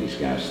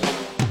guest.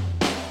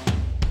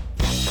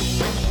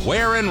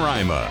 Ware and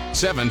Rima,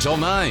 7 till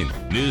 9.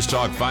 News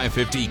Talk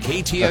 550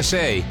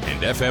 KTSA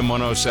and FM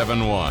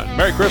 1071.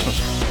 Merry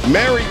Christmas.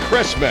 Merry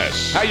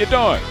Christmas. How you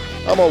doing?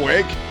 I'm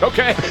awake.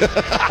 Okay.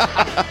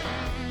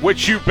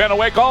 Which you've been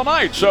awake all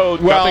night, so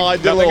I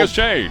did nothing has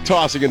changed.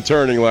 Tossing and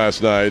turning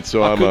last night,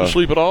 so I couldn't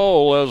sleep at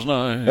all last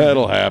night.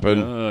 That'll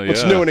happen.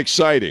 What's new and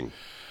exciting?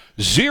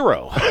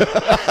 Zero.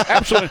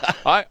 Absolutely.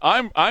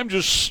 I'm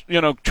just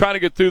trying to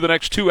get through the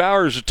next 2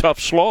 hours of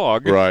tough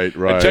slog. Right.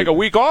 And take a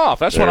week off.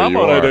 That's what I'm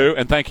going to do.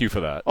 And thank you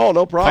for that. Oh,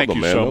 no problem, thank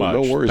you man. so much.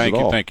 No worries at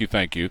all.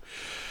 Thank you.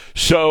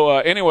 So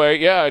anyway,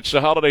 yeah, it's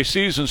the holiday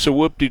season, so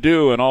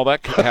whoop-de-doo and all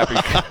that happy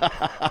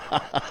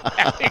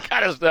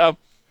kind of stuff.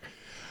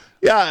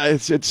 Yeah,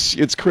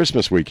 it's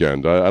Christmas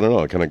weekend. I don't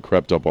know. It kind of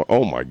crept up on.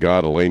 Oh my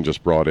God, Elaine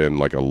just brought in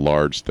like a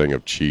large thing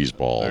of cheese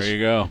balls. There you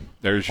go.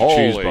 There's your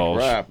cheese balls. Holy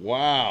crap!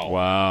 Wow.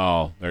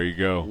 Wow. There you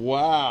go.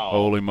 Wow.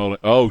 Holy moly!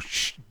 Oh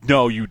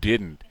no, you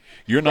didn't.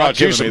 You're not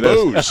giving me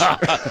booze.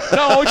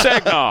 No, it's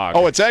eggnog.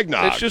 Oh, it's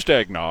eggnog. It's just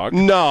eggnog.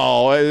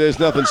 No, there's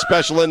nothing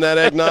special in that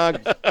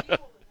eggnog.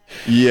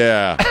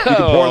 Yeah, you can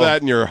pour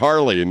that in your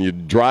Harley and you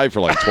drive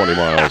for like 20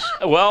 miles.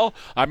 Well,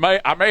 I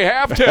may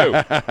have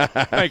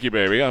to. Thank you,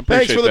 baby. I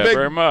appreciate that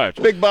very much.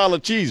 Big bottle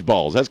of cheese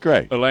balls. That's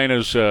great.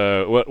 Elena's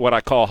what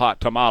I call hot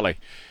tamale.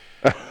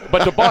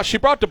 But the boss, she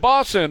brought the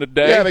boss in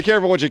today. Yeah, be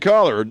careful what you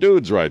call her. Her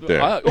dude's right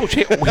there.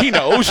 He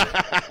knows.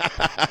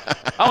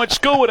 I went to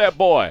school with that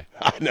boy.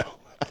 I know.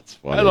 That's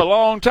funny. That was a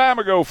long time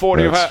ago,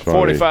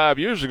 45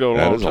 years ago.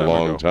 That is a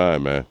long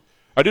time, man.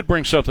 I did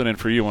bring something in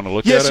for you. Want to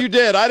look at it? Yes, you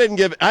did. I didn't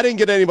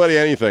get anybody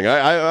anything.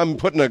 I'm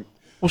putting a.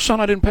 Well, son,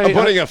 I didn't pay. I'm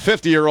putting a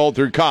 50-year-old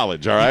through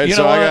college. All right,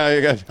 I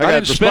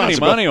didn't spend any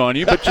money on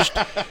you, but just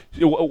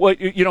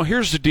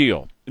here's the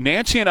deal.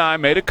 Nancy and I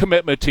made a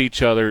commitment to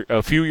each other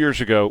a few years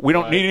ago. We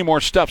don't need any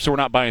more stuff, so we're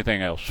not buying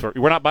anything else.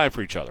 We're not buying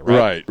for each other,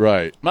 right?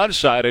 Right. And I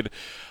decided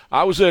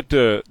I was at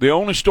the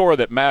only store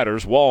that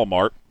matters,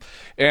 Walmart.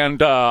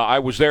 And I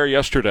was there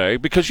yesterday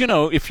because, if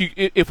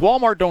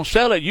Walmart don't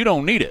sell it, you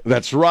don't need it.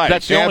 That's right.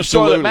 That's the only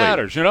store that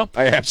matters,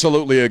 I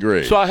absolutely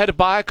agree. So I had to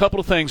buy a couple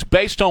of things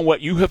based on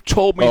what you have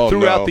told me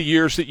throughout the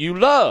years that you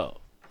love.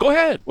 Go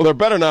ahead. Well, there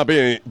better not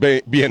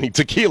be any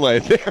tequila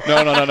in there. No.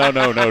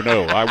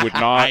 I would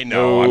not. I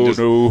know. I'm just,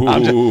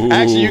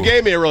 actually, you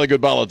gave me a really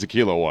good bottle of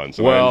tequila once.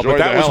 Well, but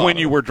that was when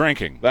you were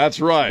drinking. That's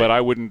right. But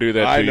I wouldn't do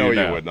that to you now. I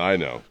know you wouldn't. I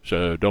know.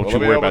 So don't you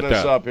worry about that. Let me open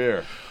this up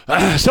here.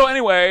 So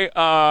anyway,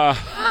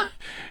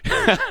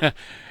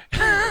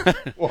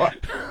 what?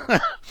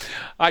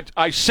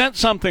 I sent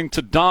something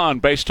to Don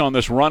based on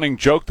this running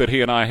joke that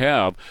he and I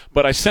have,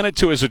 but I sent it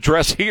to his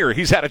address here.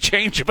 He's had a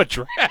change of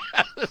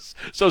address.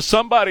 So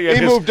somebody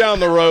moved down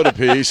the road a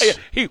piece.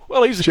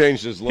 He's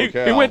changed his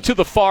locale. He went to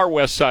the far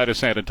west side of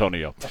San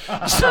Antonio.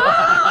 So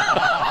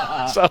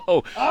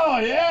oh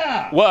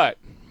yeah. What?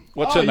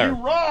 What's in there? You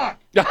rock.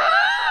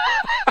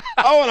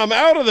 Oh, and I'm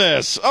out of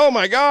this. Oh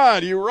my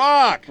God, you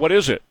rock. What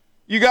is it?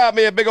 You got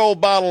me a big old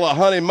bottle of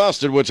honey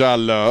mustard, which I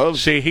love.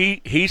 See,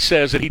 he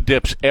says that he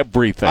dips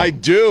everything. I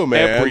do,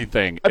 man.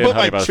 Everything. I put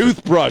my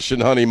toothbrush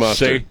in honey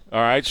mustard. See? All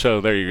right,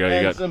 so there you go.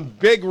 You got some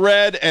Big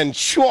Red and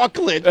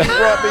chocolate. You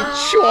brought me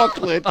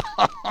chocolate.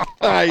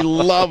 I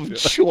love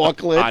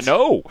chocolate. I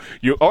know.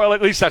 Or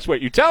at least that's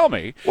what you tell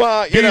me.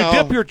 Well, you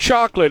dip your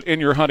chocolate in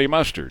your honey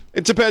mustard?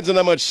 It depends on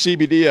how much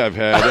CBD I've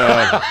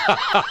had.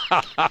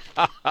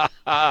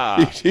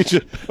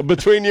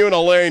 Between you and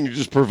Elaine, you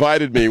just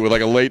provided me with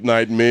like a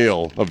late-night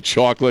meal of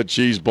chocolate,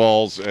 cheese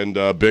balls, and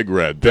Big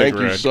Red. Thank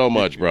you so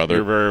much, brother.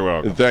 You're very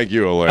welcome. And thank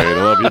you, Elaine. I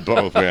love you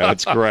both, man.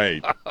 That's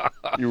great.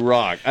 You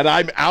rock. And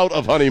I'm out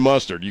of honey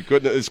mustard.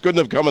 This couldn't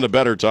have come at a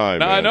better time.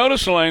 Now, man. I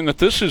noticed, Elaine, that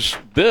this is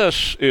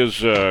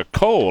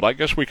cold. I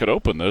guess we could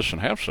open this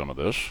and have some of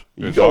this.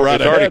 Go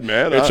right ahead,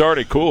 man. It's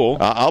already cool.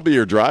 I'll be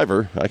your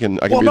driver. I can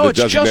be the it's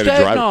designated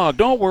just driver. Eggnog.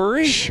 Don't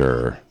worry.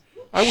 Sure.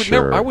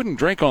 I wouldn't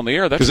drink on the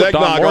air. That's what because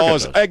Don Morgan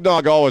does.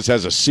 eggnog always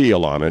has a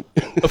seal on it.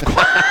 Of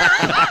course.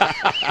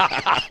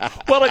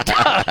 Well, it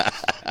does.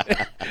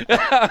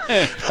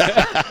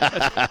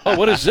 Oh,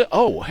 what is it?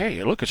 Oh,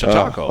 hey, look, it's a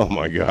taco. Oh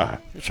my God.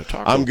 It's a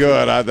taco. I'm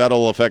good.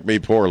 That'll affect me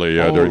poorly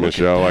during the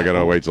show. I got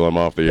to wait till I'm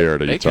off the air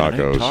to eat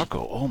tacos.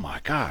 Taco. Oh, my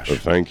gosh. But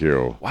thank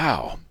you.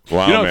 Wow.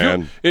 Wow,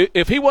 man.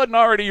 If he wasn't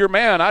already your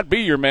man, I'd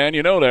be your man.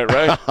 You know that,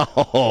 right?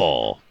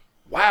 Oh.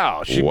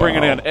 Wow, she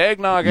bringing in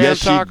eggnog and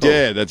taco. Yes, she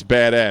did. That's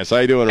badass. How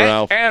you doing,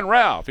 Ralph? And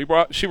Ralph.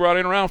 She brought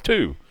in Ralph,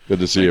 too. Good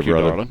to see you,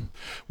 brother. Darling.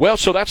 Well,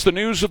 so that's the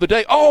news of the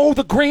day. Oh,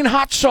 the green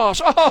hot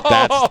sauce. Oh,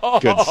 that's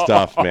good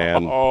stuff,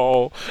 man.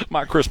 Oh,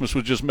 my Christmas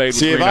was just made with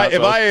green hot sauce.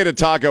 If I ate a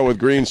taco with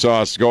green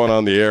sauce going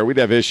on the air, we'd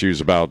have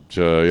issues about,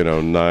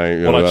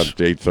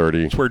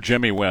 8:30. That's where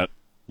Jimmy went.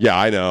 Yeah,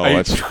 I know.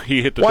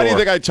 He hit the door. Why do you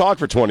think I talk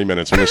for 20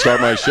 minutes when I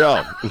start my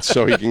show?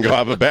 So he can go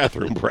have a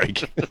bathroom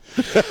break.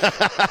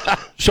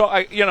 So,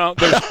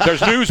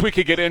 there's news we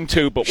could get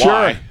into, but sure.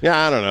 Why?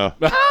 Yeah, I don't know.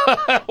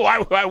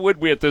 Why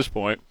would we at this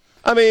point?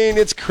 I mean,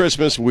 it's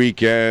Christmas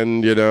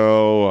weekend, what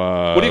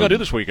are you going to do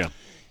this weekend?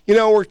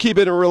 We're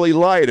keeping it really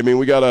light. I mean,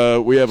 we got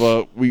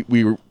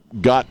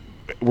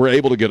we're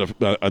able to get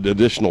an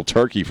additional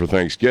turkey for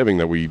Thanksgiving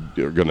that we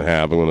are going to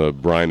have. I'm going to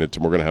brine it.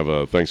 We're going to have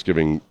a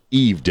Thanksgiving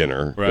Eve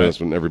dinner. Right. That's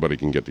when everybody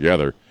can get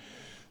together.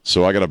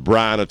 So I got to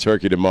brine a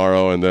turkey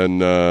tomorrow, and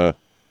then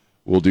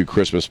we'll do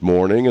Christmas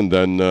morning, and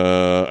then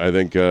I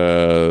think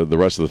the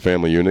rest of the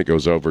family unit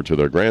goes over to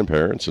their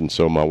grandparents, and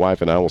so my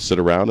wife and I will sit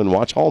around and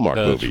watch Hallmark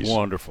movies. That's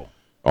wonderful.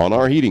 On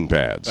our heating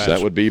pads.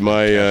 That would be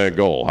my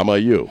goal. How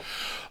about you?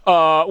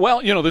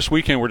 Well, this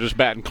weekend we're just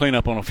batting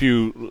cleanup on a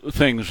few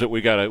things that we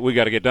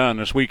gotta get done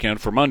this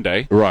weekend for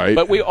Monday. Right.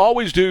 But we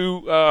always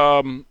do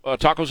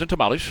tacos and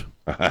tamales.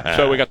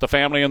 So we got the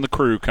family and the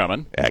crew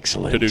coming.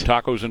 Excellent. To do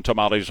tacos and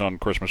tamales on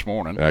Christmas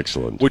morning.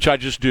 Excellent. Which I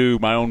just do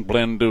my own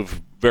blend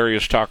of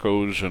various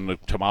tacos and the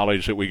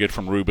tamales that we get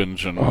from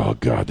Rubens and oh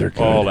God, they're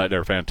good. All that,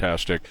 they're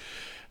fantastic.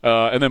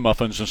 And then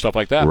muffins and stuff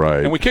like that.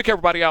 Right. And we kick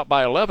everybody out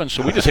by 11,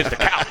 so we just hit the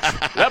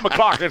couch. 11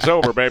 o'clock, it's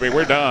over, baby.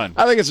 We're done.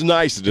 I think it's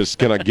nice to just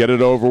kind of get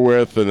it over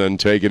with and then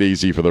take it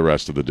easy for the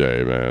rest of the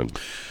day, man.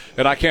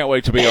 And I can't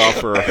wait to be off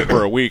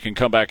for a week and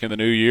come back in the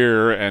new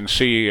year and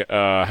see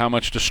how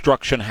much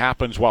destruction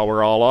happens while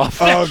we're all off.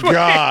 Oh,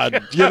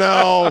 God.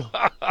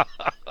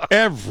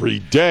 Every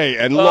day.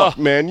 And look,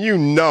 man,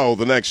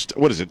 the next,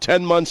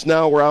 10 months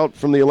now we're out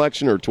from the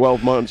election, or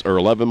 12 months, or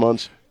 11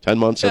 months? 10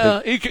 months,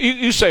 I think.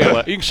 You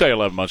can say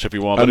 11 months if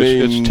you want, but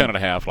it's 10 and a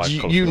half. Like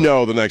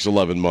the next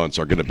 11 months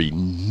are going to be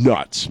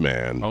nuts,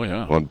 man. Oh,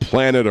 yeah. On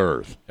planet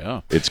Earth.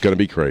 Yeah. It's going to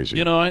be crazy.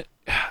 I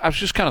was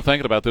just kind of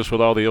thinking about this with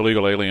all the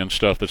illegal alien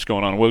stuff that's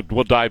going on.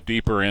 We'll dive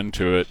deeper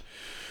into it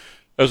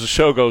as the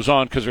show goes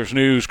on because there's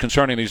news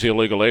concerning these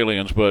illegal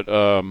aliens. But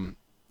wouldn't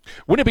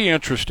it be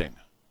interesting?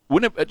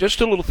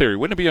 Just a little theory.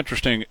 Wouldn't it be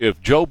interesting if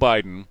Joe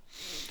Biden,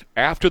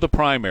 after the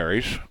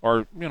primaries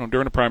or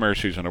during the primary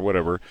season or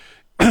whatever,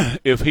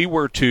 if he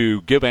were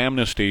to give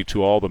amnesty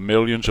to all the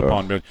millions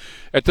upon millions,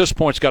 at this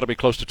point it's got to be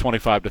close to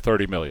 25 to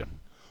 30 million.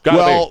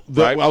 Right?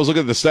 I was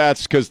looking at the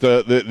stats because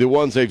the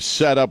ones they've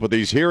set up with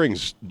these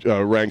hearings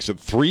ranks at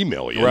 3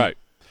 million. Right.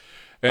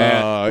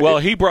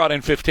 And, he brought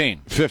in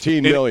 15.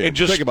 15 million. In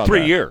just Think about 3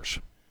 that. years.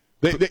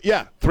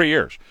 3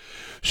 years.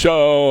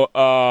 So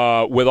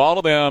with all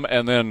of them,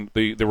 and then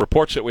the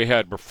reports that we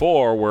had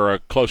before were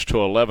close to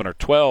 11 or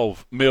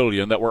 12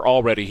 million that were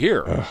already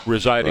here,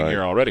 residing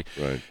here already.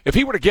 Right. If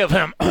he were to give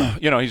him,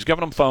 he's giving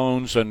them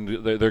phones,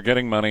 and they're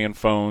getting money and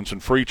phones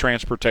and free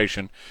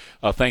transportation,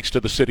 thanks to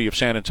the city of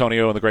San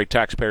Antonio and the great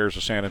taxpayers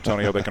of San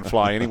Antonio. They can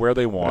fly anywhere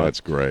they want.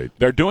 That's great.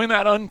 They're doing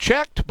that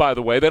unchecked, by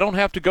the way. They don't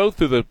have to go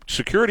through the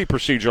security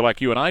procedure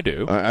like you and I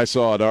do. I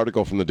saw an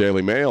article from the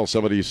Daily Mail.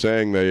 Somebody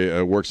saying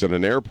they works at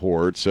an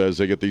airport, says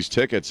they get these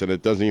tickets, and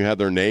it doesn't even have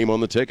their name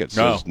on the ticket. It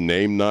says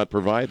name not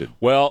provided.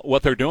 Well,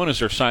 what they're doing is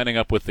they're signing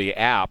up with the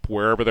app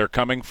wherever they're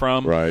coming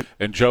from. Right.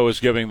 And Joe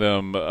is giving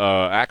them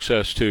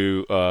access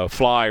to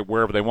fly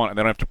wherever they want, and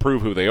they don't have to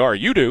prove who they are.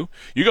 You do.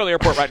 You go to the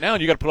airport right now,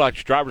 and you got to put out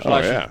your driver's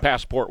license,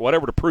 passport,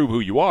 whatever to prove who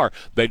you are.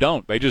 They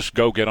don't. They just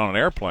go get on an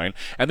airplane.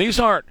 And these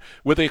aren't,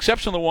 with the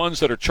exception of the ones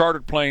that are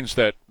chartered planes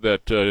that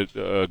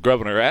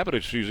Governor Abbott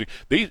is using,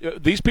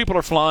 these people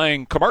are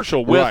flying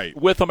commercial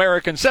with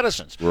American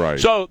citizens. Right.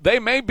 So they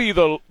may be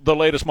the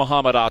latest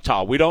Muhammad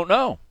Atta. We don't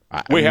know.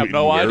 We have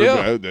no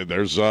idea.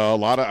 There's a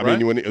lot of. I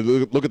mean, when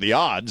you look at the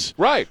odds,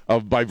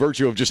 by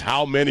virtue of just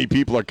how many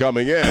people are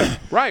coming in,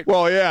 right?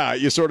 Well, yeah,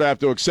 you sort of have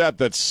to accept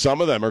that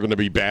some of them are going to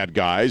be bad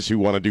guys who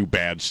want to do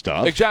bad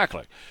stuff.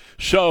 Exactly.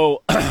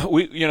 So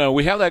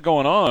we have that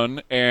going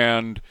on,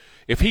 and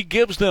if he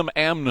gives them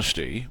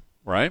amnesty,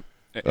 right,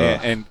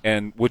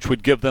 and which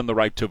would give them the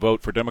right to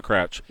vote for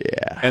Democrats,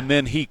 and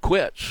then he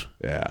quits,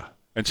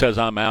 and says,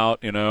 I'm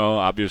out,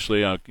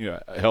 obviously,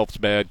 health's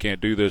bad, can't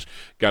do this,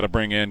 got to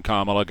bring in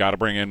Kamala, got to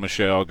bring in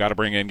Michelle, got to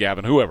bring in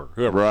Gavin, whoever.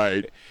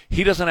 Right.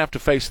 He doesn't have to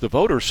face the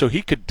voters, so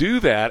he could do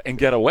that and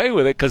get away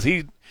with it because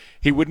he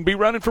wouldn't be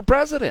running for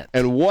president.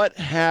 And what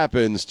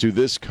happens to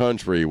this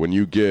country when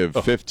you give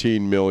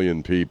 15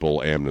 million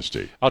people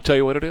amnesty? I'll tell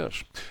you what it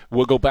is.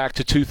 We'll go back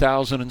to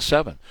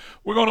 2007.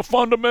 We're going to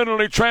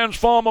fundamentally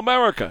transform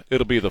America.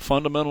 It'll be the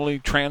fundamentally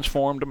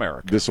transformed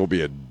America. This will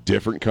be a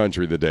different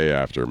country the day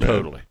after, man.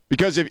 Totally.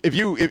 Because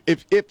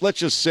if let's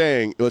just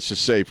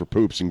say for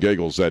poops and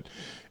giggles that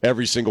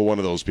every single one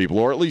of those people,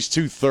 or at least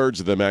 2/3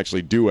 of them,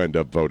 actually do end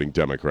up voting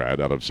Democrat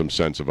out of some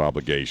sense of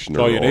obligation,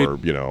 or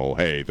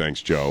hey,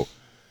 thanks, Joe.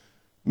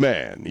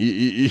 Man,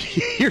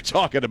 you're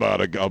talking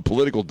about a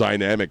political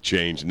dynamic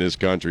change in this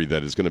country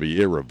that is going to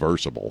be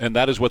irreversible. And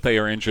that is what they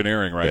are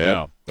engineering right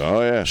now.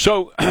 Oh, yeah.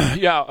 So,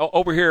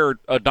 over here,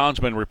 Don's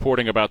been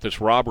reporting about this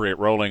robbery at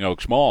Rolling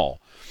Oaks Mall,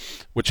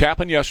 which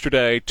happened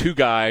yesterday. 2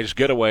 guys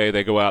get away.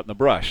 They go out in the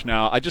brush.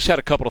 Now, I just had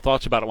a couple of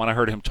thoughts about it when I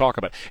heard him talk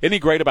about it. Isn't he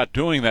great about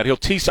doing that? He'll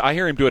tease. I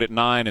hear him do it at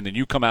 9, and then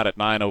you come out at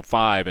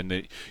 9:05,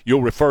 and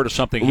you'll refer to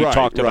something he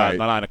talked about in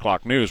the 9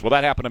 o'clock news. Well,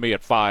 that happened to me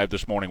at 5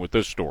 this morning with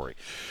this story.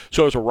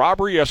 So it was a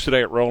robbery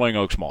yesterday at Rolling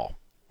Oaks Mall.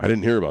 I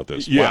didn't hear about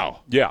this. Yeah, Wow.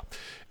 Yeah.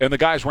 And the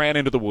guys ran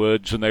into the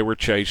woods, and they were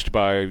chased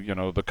by,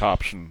 the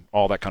cops and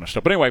all that kind of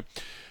stuff. But anyway,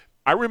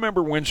 I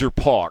remember Windsor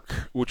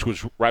Park, which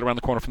was right around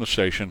the corner from the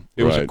station.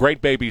 It was a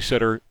great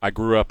babysitter. I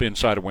grew up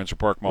inside of Windsor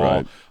Park Mall.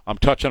 Right. I'm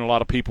touching a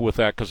lot of people with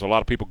that because a lot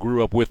of people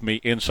grew up with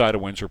me inside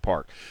of Windsor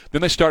Park.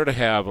 Then they started to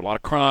have a lot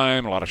of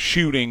crime, a lot of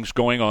shootings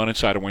going on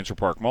inside of Windsor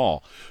Park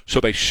Mall.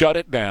 So they shut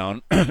it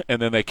down, and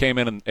then they came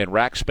in and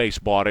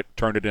Rackspace bought it,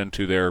 turned it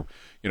into their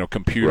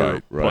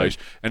computer place,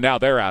 and now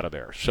they're out of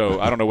there. So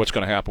I don't know what's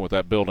going to happen with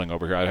that building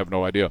over here. I have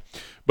no idea.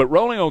 But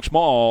Rolling Oaks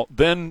Mall,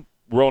 then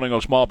Rolling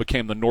Oaks Mall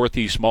became the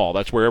Northeast Mall.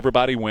 That's where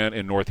everybody went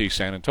in Northeast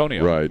San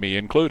Antonio, me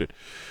included.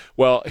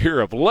 Well,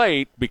 here of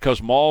late,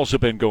 because malls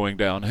have been going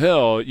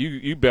downhill,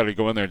 you barely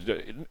go in there.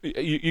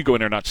 You go in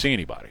there and not see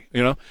anybody,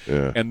 Yeah.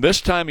 And this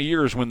time of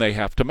year is when they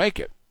have to make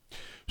it.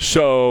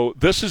 So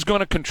this is going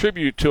to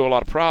contribute to a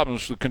lot of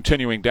problems, the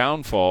continuing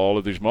downfall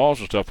of these malls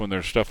and stuff when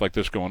there's stuff like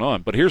this going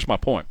on. But here's my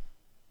point.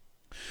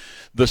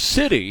 The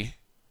city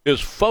is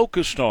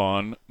focused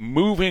on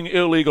moving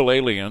illegal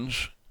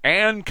aliens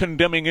and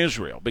condemning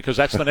Israel, because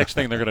that's the next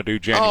thing they're going to do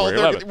January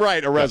 11th.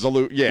 Right, a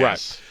resolute, yes.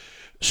 Right.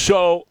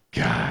 So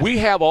we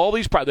have all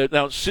these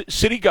now,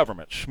 city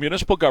governments,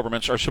 municipal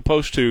governments are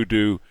supposed to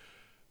do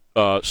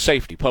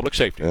safety, public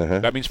safety.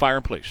 That means fire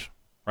and police,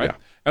 right? Yeah.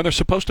 And they're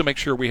supposed to make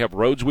sure we have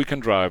roads we can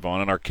drive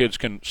on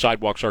and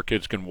sidewalks our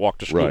kids can walk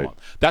to school on.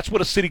 That's what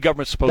a city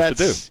government's supposed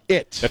to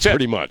do. That's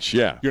pretty much,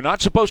 yeah. You're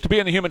not supposed to be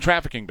in the human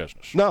trafficking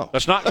business. No.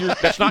 That's not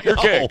your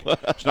gig.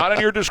 It's not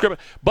in your description.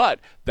 But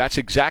that's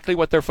exactly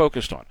what they're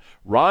focused on.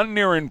 Ron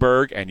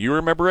Nierenberg, and you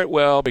remember it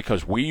well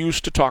because we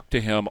used to talk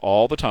to him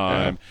all the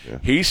time. Yeah.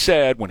 He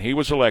said when he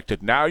was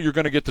elected, now you're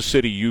going to get the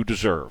city you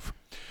deserve.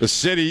 The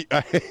city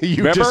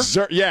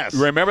deserve. Yes.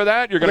 Remember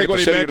that? You're going to get the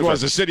city. What he meant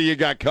was the city you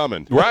got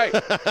coming. Right.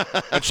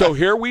 And so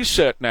here we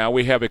sit now.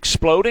 We have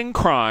exploding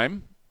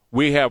crime.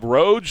 We have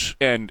roads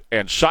and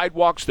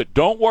sidewalks that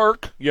don't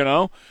work,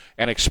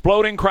 and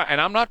exploding crime.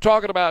 And I'm not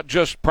talking about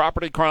just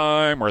property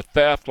crime or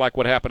theft like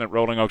what happened at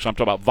Rolling Oaks. I'm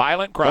talking about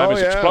violent crime.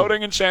 It's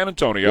exploding in San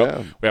Antonio.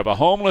 Yeah. We have a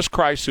homeless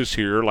crisis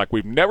here like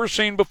we've never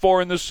seen before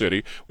in this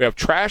city. We have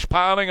trash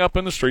piling up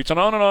in the streets, and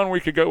on we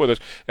could go with this.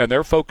 And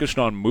they're focused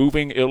on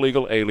moving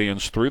illegal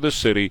aliens through the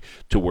city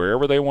to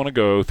wherever they want to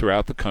go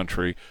throughout the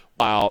country,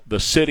 while the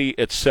city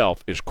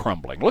itself is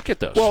crumbling. Look at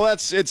this. Well,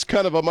 it's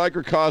kind of a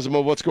microcosm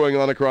of what's going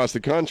on across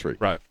the country.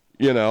 Right.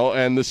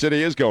 And the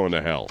city is going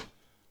to hell.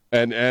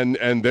 And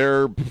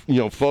they're,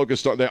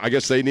 focused on, I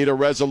guess they need a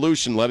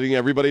resolution letting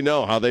everybody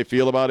know how they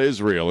feel about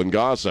Israel and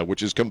Gaza,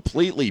 which is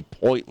completely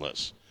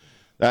pointless.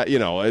 That,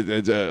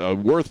 it's a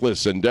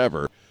worthless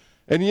endeavor.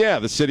 And,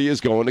 the city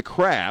is going to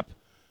crap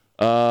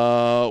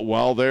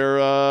while they're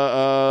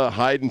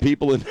hiding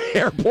people in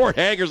airport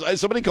hangars.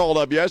 Somebody called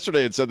up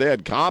yesterday and said they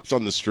had cops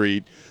on the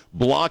street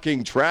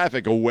blocking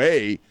traffic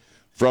away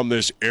from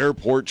this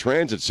airport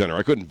transit center.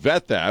 I couldn't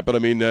vet that, but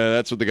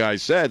that's what the guy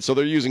said. So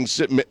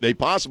they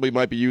possibly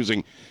might be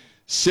using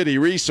city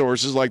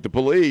resources like the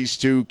police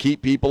to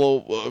keep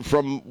people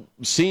from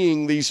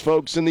seeing these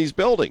folks in these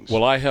buildings.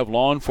 Well, I have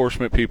law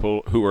enforcement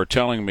people who are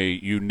telling me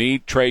you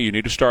need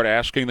to start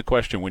asking the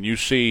question when you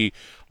see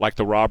like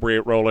the robbery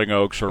at Rolling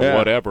Oaks or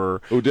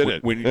whatever. Who did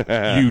it? When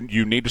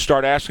you need to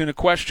start asking the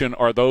question,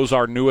 are those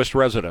our newest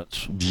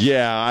residents?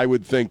 Yeah, I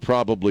would think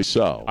probably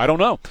so. I don't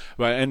know.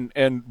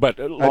 But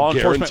law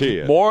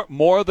enforcement,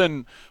 more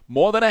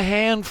than a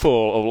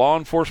handful of law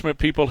enforcement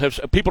people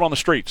on the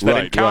streets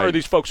that encounter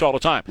these folks all the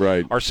time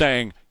are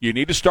saying you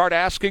need to start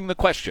asking the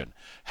question,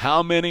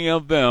 how many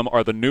of them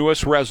are the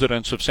newest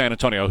residents of San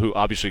Antonio who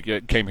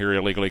obviously came here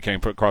illegally, came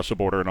across the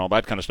border and all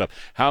that kind of stuff?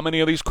 How many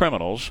of these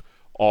criminals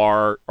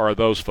are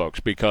those folks?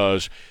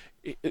 Because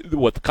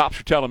what the cops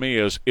are telling me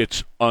is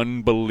it's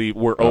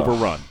unbelievable. We're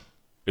overrun.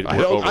 I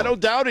don't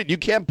doubt it. You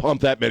can't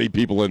pump that many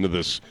people into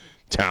this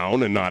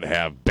town and not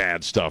have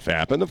bad stuff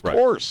happen. Of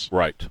course.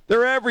 Right.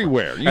 They're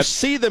everywhere. You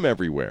see them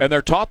everywhere. And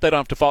they're taught they don't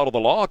have to follow the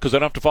law because they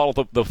don't have to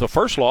follow the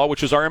first law,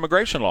 which is our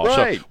immigration law.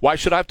 Right. So why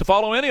should I have to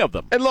follow any of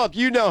them? And look,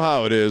 you know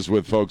how it is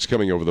with folks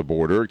coming over the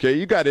border. Okay,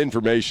 you got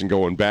information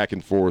going back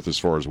and forth as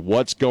far as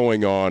what's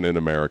going on in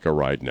America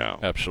right now.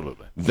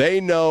 Absolutely. They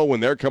know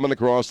when they're coming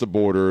across the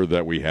border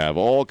that we have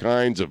all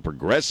kinds of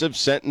progressive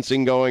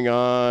sentencing going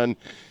on.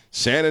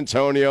 San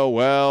Antonio,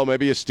 well,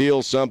 maybe you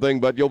steal something,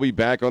 but you'll be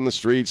back on the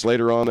streets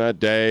later on that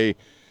day.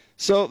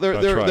 So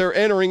they're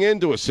entering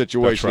into a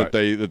situation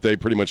that they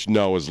pretty much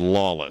know is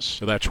lawless.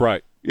 That's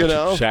right.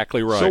 That's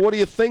exactly right. So what do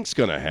you think's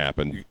going to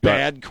happen?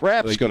 Bad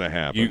crap's going to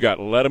happen. You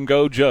got Let 'em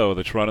Go Joe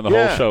that's running the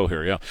whole show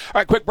here. Yeah. All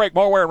right, quick break.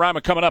 More Ware and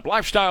Rima coming up.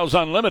 Lifestyles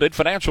Unlimited,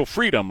 Financial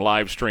Freedom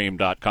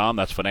Livestream.com.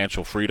 That's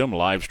Financial Freedom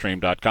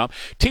Livestream.com.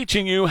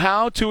 Teaching you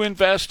how to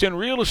invest in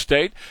real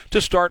estate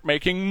to start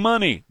making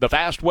money. The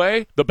fast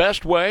way, the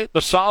best way,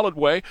 the solid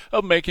way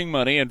of making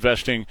money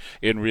investing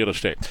in real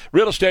estate.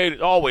 Real estate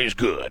is always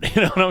good.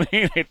 You know what I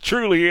mean? It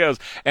truly is.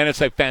 And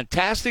it's a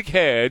fantastic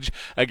hedge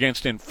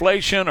against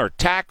inflation or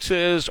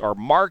taxes or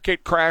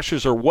market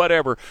crashes or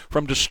whatever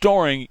from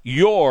destroying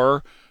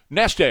your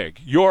nest egg,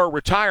 your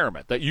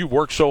retirement that you've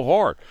worked so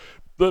hard.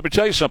 Let me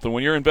tell you something.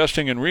 When you're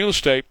investing in real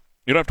estate,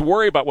 You don't have to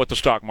worry about what the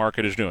stock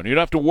market is doing. You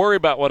don't have to worry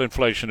about what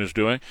inflation is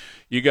doing.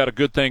 You got a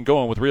good thing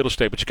going with real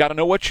estate, but you got to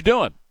know what you're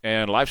doing.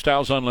 And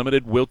Lifestyles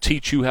Unlimited will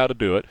teach you how to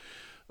do it.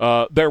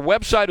 Their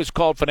website is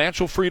called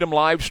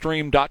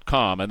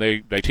financialfreedomlivestream.com, and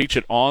they teach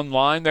it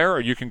online there, or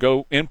you can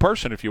go in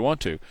person if you want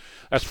to.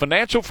 That's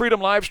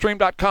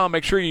financialfreedomlivestream.com.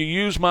 Make sure you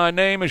use my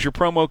name as your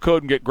promo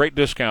code and get great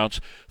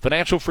discounts.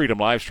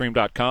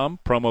 Financialfreedomlivestream.com,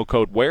 promo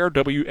code WARE,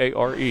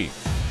 W-A-R-E.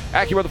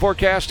 AccuWeather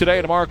forecast today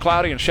and tomorrow,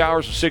 cloudy and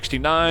showers of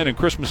 69, and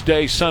Christmas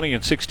Day sunny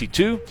and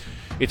 62.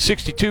 It's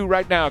 62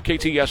 right now,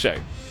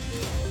 KTSA.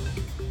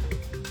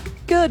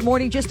 Good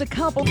morning. Just a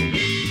couple.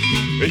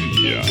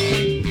 Yeah.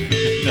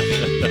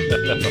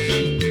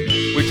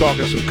 We're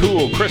talking some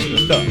cool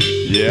Christmas stuff.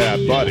 Yeah,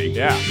 buddy.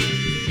 Yeah.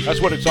 That's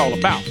what it's all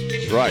about.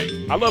 That's right.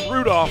 I love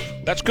Rudolph.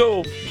 That's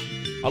cool.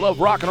 I love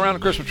rocking around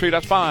the Christmas tree.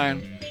 That's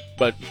fine.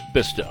 But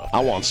this stuff. I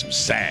want some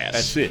sass.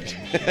 That's it.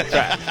 That's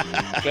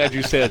right. Glad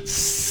you said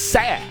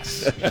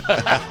sass.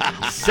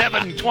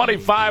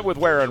 7:25 with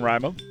Ware and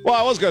Rima. Well,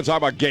 I was going to talk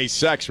about gay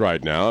sex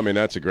right now. I mean,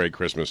 that's a great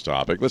Christmas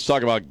topic. Let's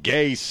talk about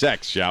gay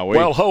sex, shall we?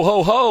 Well, ho,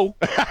 ho, ho.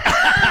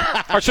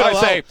 Or should I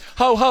say,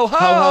 ho, ho, ho. Ho,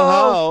 ho,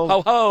 ho.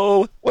 Ho,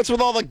 ho. What's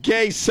with all the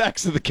gay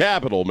sex at the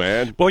Capitol,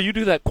 man? Well, you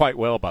do that quite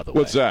well, by the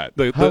way. What's that?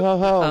 Ho, ho,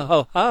 ho.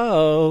 Ho,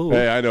 ho.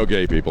 Hey, I know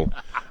gay people.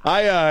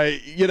 We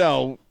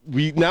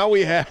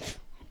have...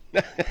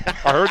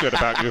 I heard that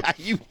about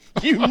you.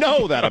 You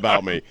know that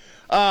about me.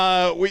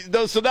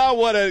 So now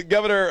what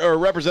Governor or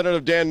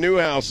Representative Dan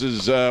Newhouse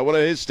is one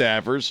of his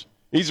staffers.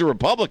 He's a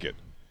Republican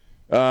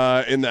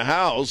in the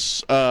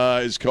House,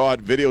 is caught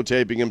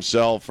videotaping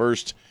himself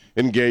first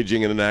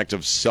engaging in an act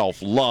of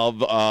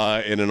self-love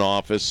in an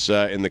office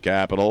in the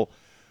Capitol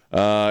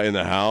in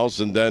the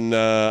House. And then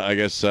I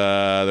guess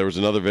there was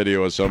another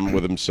video of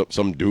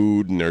some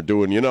dude, and they're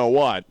doing, you know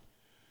what?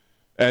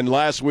 And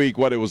last week,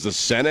 it was the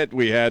Senate?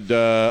 We had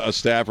a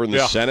staffer in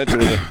the Senate.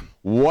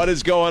 What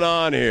is going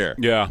on here?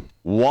 Yeah.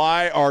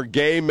 Why are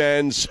gay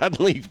men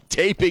suddenly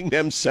taping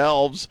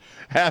themselves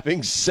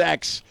having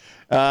sex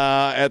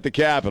at the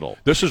Capitol?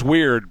 This is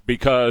weird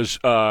because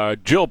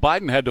Jill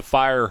Biden had to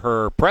fire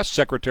her press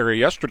secretary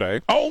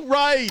yesterday. Oh,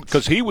 right.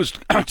 Because he was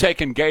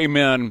taking gay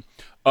men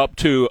up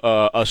to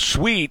a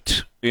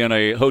suite in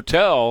a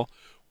hotel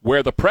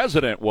where the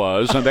president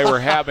was, and they were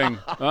having,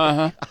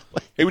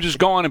 he would just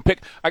go on and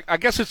pick, I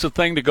guess it's a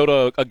thing to go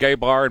to a gay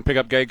bar and pick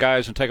up gay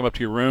guys and take them up to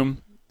your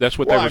room. That's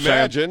what they were saying.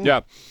 Imagine. Yeah.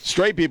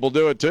 Straight people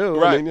do it, too.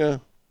 Right. I mean, yeah.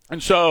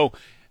 And so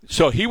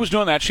he was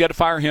doing that. She had to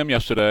fire him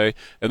yesterday.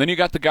 And then you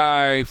got the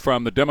guy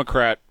from the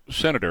Democrat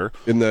senator.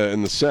 In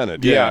the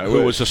Senate. Yeah,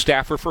 who was a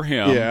staffer for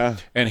him. Yeah.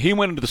 And he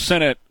went into the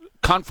Senate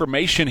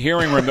confirmation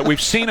hearing room that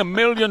we've seen a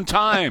million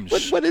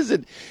times. What is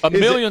it? A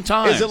million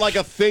times. Is it like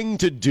a thing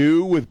to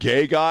do with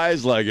gay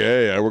guys? Like,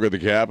 hey, I work at the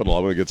Capitol.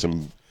 I'm going to get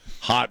some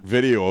hot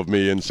video of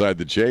me inside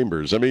the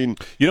chambers. I mean,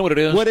 you know what it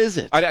is? What is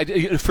it?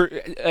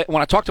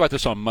 When I talked about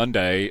this on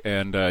Monday,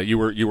 and you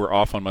were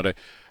off on Monday,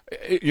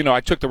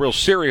 I took the real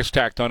serious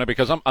tact on it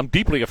because I'm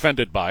deeply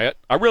offended by it.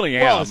 I really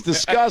am. Well, it's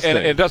disgusting.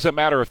 And it doesn't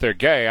matter if they're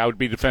gay. I'd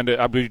be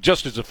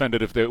just as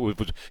offended if it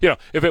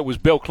was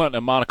Bill Clinton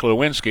and Monica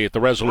Lewinsky at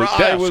the Resolute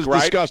desk. I was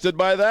disgusted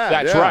by that.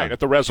 That's right, at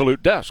the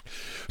Resolute desk.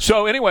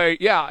 So anyway,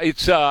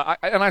 it's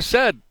and I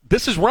said,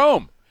 this is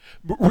Rome.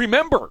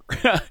 Remember,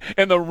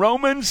 in the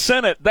Roman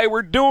Senate, they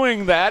were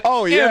doing that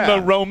in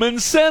the Roman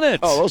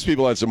Senate. Oh, those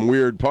people had some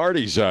weird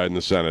parties in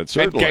the Senate,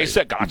 certainly. Gay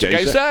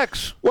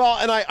sex. Well,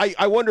 and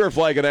I wonder if,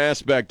 like, an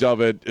aspect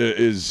of it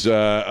is,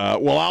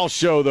 I'll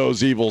show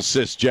those evil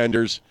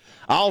cisgenders.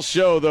 I'll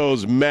show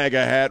those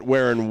MAGA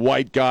hat-wearing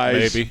white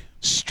guys. Maybe.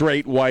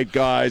 Straight white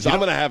guys. I'm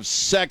going to have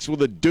sex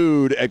with a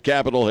dude at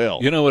Capitol Hill.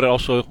 You know what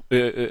also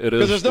it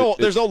is? Because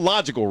there's no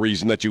logical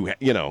reason that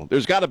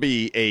there's got to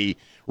be a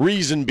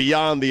reason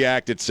beyond the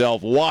act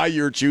itself why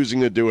you're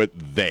choosing to do it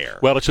there.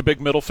 Well, it's a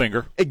big middle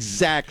finger.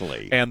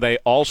 Exactly. And they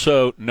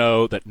also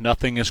know that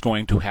nothing is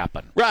going to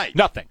happen. Right.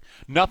 Nothing.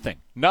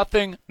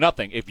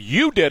 If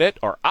you did it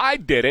or I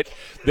did it,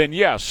 then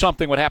yes,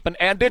 something would happen,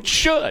 and it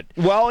should.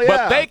 Well, yeah.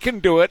 But they can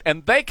do it,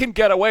 and they can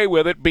get away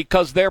with it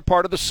because they're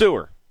part of the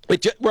sewer.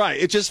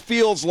 It just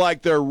feels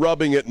like they're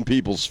rubbing it in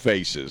people's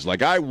faces.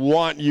 Like, I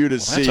want you to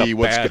see that's a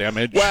what's bad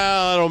image.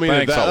 Well, I don't mean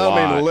Thanks that. a I don't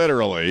lot. mean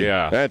literally.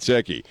 Yeah. That's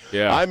icky.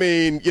 Yeah. I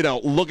mean,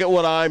 look at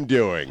what I'm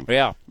doing.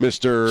 Yeah.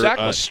 Mr.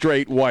 Exactly.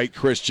 Straight white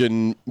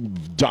Christian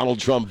Donald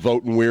Trump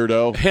voting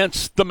weirdo.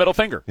 Hence the middle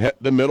finger.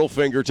 The middle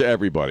finger to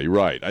everybody.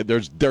 Right.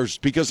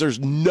 Because there's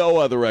no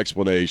other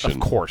explanation. Of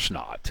course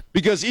not.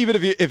 Because even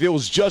if it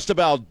was just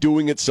about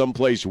doing it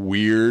someplace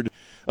weird,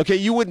 okay,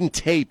 you wouldn't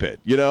tape it.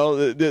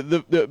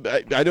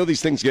 I know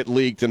these things get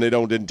leaked, and they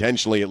don't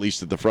intentionally, at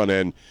least at the front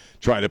end,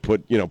 try to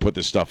put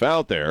this stuff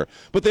out there.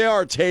 But they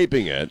are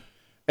taping it,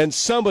 and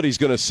somebody's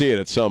going to see it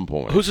at some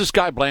point. Who's this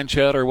guy,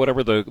 Blanchett or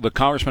whatever, the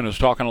congressman was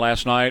talking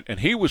last night, and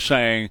he was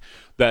saying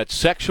that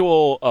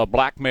sexual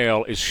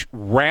blackmail is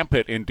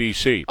rampant in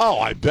D.C. Oh,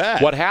 I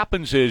bet. What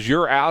happens is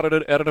you're out at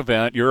an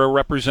event, you're a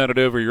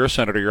representative or you're a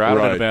senator, you're out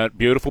at an event,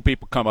 beautiful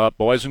people come up,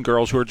 boys and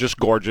girls who are just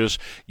gorgeous.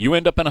 You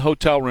end up in a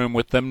hotel room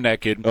with them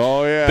naked.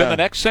 Oh, yeah. Then the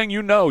next thing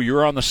you know,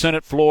 you're on the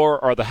Senate floor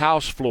or the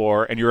House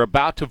floor, and you're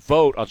about to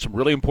vote on some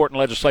really important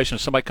legislation.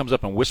 Somebody comes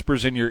up and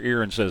whispers in your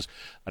ear and says,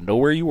 I know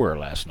where you were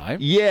last night.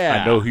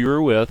 Yeah. I know who you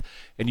were with,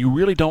 and you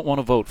really don't want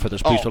to vote for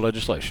this piece of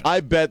legislation. I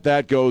bet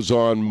that goes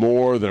on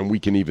more than we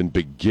can even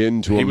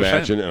begin to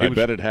imagine, and I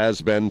bet it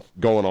has been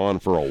going on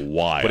for a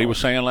while. What he was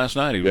saying last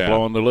night, he was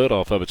blowing the lid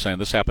off of it, saying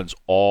this happens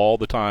all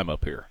the time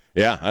up here.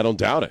 Yeah, I don't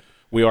doubt it.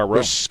 We are Rome.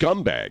 We're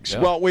scumbags. Yeah.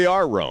 Well, we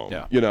are Rome.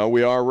 Yeah. You know,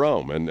 we are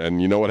Rome,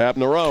 and you know what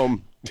happened to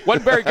Rome?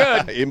 Wasn't very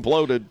good.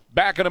 Imploded.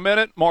 Back in a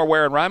minute, more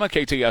Ware and Rima,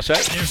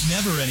 KTSA. There's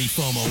never any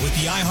FOMO with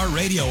the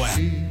iHeartRadio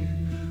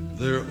app.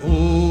 Their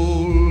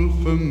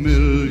old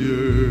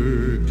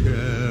familiar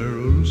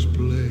carols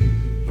play.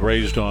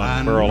 Raised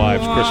on Burl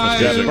Ives'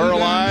 Christmas music.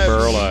 Burl Ives?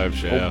 Burl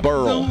Ives, yeah. Oh,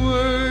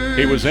 Burl.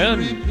 He was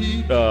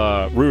in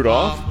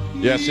Rudolph.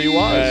 Yes, he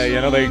was.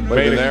 You know, they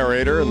made the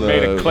narrator and the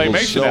made a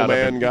claymation out of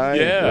snowman it. guy.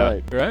 Yeah,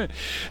 right.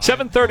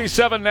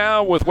 7:37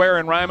 now with Ware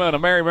and Rima, and a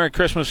Merry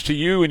Christmas to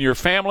you and your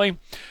family.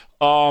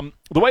 The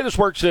way this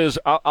works is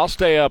I'll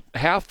stay up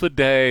half the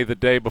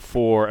day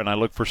before, and I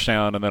look for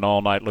sound, and then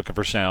all night looking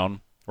for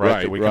sound.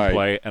 Right, that we can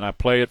play, and I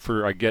play it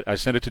I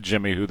send it to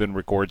Jimmy, who then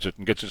records it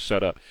and gets it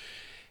set up.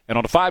 And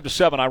on the 5 to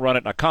 7, I run it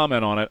and I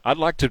comment on it. I'd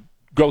like to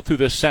go through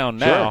this sound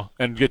now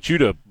and get you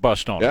to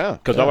bust on it,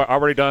 because I've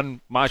already done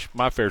my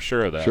fair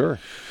share of that. Sure.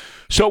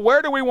 So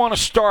where do we want to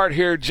start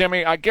here,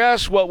 Jimmy? I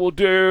guess what we'll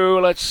do,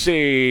 let's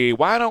see.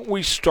 Why don't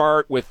we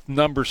start with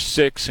number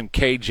 6 and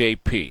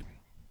KJP?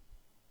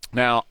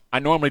 Now, I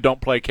normally don't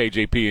play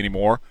KJP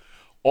anymore,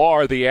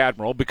 or the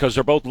Admiral, because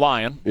they're both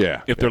lying.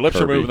 Yeah. If their lips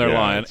Kirby, are moving, they're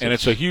lying. It's And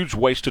it's a huge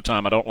waste of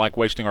time. I don't like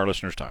wasting our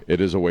listeners' time.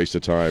 It is a waste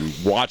of time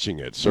watching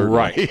it, certainly.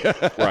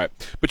 Right. Right.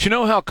 But you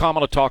know how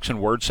Kamala talks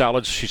in word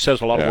salads? She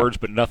says a lot of words,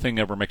 but nothing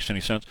ever makes any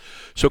sense.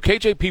 So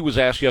KJP was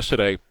asked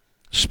yesterday,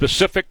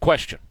 specific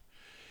question.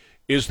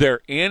 Is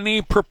there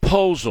any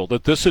proposal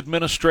that this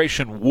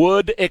administration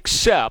would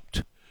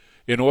accept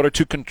in order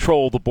to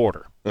control the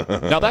border?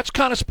 Now, that's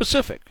kind of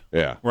specific.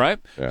 Yeah. Right?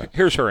 Yeah.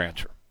 Here's her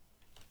answer.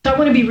 So I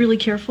want to be really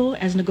careful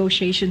as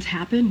negotiations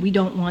happen. We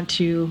don't want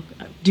to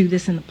do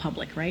this in the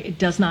public, right? It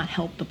does not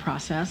help the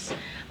process.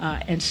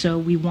 And so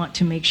we want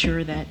to make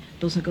sure that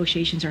those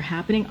negotiations are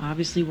happening.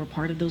 Obviously, we're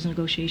part of those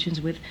negotiations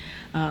with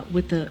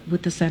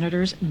the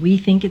senators. We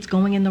think it's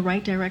going in the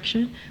right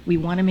direction. We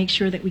want to make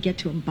sure that we get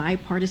to a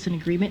bipartisan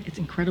agreement. It's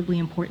incredibly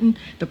important.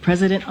 The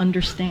president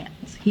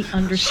understands. He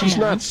understands. She's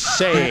not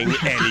saying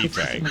that we have to fix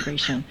this anything.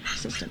 immigration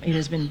system. It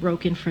has been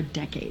broken for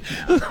decades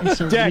now. And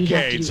so we have to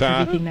Decades, do huh?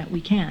 everything that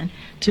we can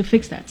to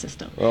fix that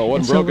system. Well, it wasn't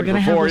and so broken we're going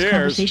to for have 4 this years.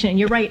 conversation. And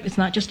you're right, it's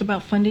not just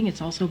about funding,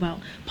 it's also about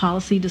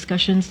policy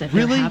discussions that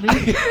Really? they're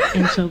having.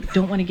 And so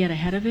don't want to get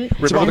ahead of it.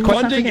 It's about And let's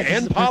not funding forget, this is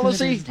and the president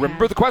policy? has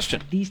Remember the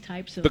question. These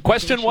types of The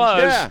question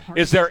was,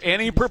 is there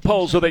any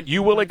proposal that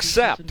you will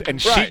accept? And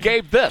she Right.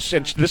 gave this,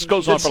 and this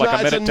goes on for like a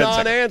minute, 10 It's a seconds.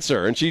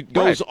 non-answer, and she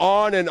goes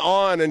on,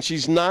 and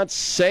she's not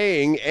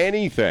saying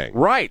anything.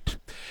 Right.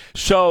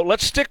 So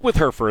let's stick with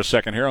her for a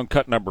second here on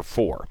cut number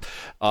 4.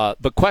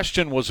 The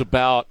question was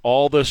about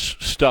all this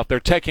stuff. They're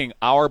taking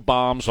our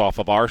bombs off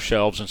of our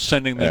shelves and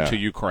sending them to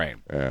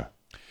Ukraine. Yeah.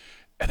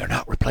 And they're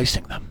not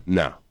replacing them.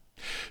 No.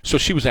 So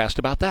she was asked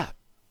about that.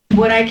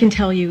 What I can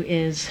tell you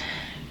is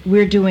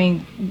we're doing,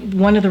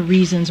 one of the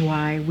reasons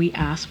why we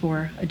ask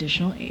for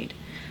additional aid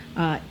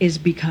is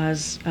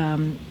because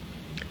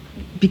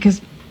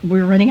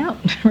we're running out,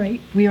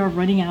 right? We are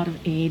running out of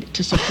aid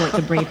to support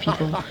the brave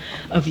people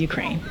of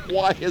Ukraine.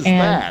 Why is And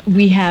that?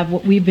 we have,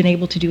 what we've been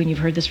able to do, and you've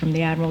heard this from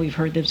the Admiral, we've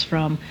heard this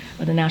from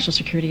the National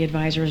Security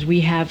Advisors,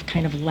 we have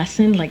kind of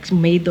lessened, like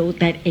made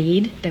that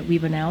aid that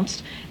we've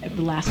announced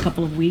the last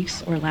couple of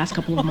weeks or last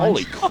couple of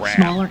months Holy crap.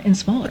 smaller and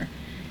smaller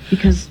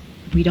because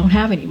we don't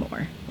have any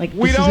more. Like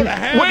We this is don't it.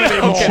 have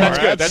any more. Okay,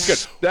 that's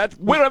good. That's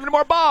good. We don't have any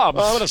more bombs.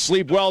 I'm going to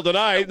sleep well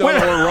tonight. No,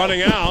 we're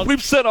running out.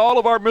 We've sent all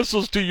of our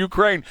missiles to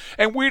Ukraine,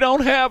 and we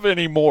don't have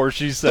any more,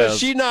 she says. Does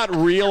she not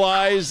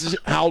realize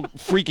how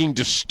freaking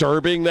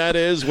disturbing that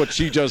is, what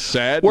she just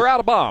said? We're out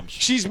of bombs.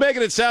 She's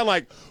making it sound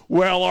like,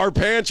 well, our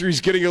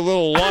pantry's getting a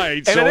little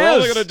light, so And it we're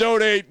only is. going to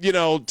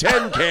donate,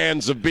 10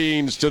 cans of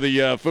beans to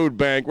the food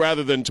bank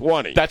rather than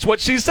 20. That's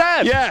what she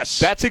said. Yes.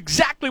 That's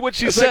exactly what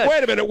she It's said. like,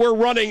 wait a minute, we're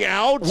running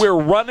out We're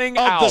running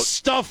of out. the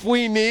stuff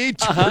we need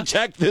to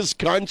protect this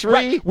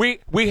country?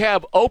 Right. We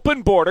have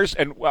open borders,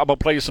 and I'm going to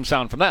play you some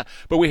sound from that,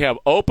 but we have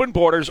open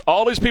borders,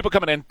 all these people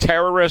coming in,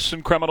 terrorists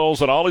and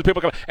criminals, and all these people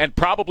coming, and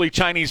probably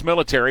Chinese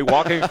military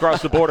walking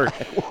across the border,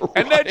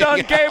 and they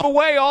done gave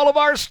away all of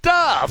our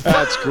stuff.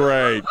 That's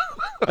great.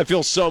 I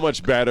feel so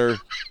much better.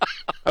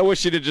 I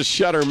wish she'd have just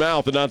shut her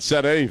mouth and not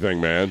said anything,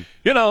 man.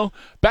 You know,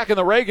 back in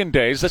the Reagan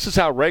days, this is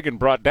how Reagan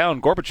brought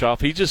down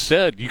Gorbachev. He just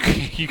said, you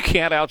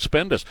can't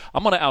outspend us.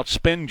 I'm going to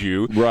outspend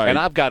you, Right. and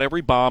I've got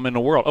every bomb in the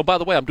world. Oh, by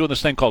the way, I'm doing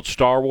this thing called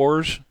Star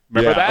Wars.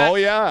 Remember that? Oh,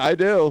 yeah, I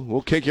do.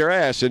 We'll kick your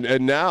ass.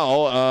 And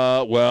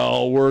now,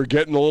 we're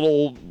getting a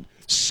little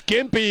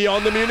skimpy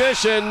on the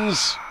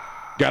munitions.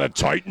 Got to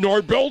tighten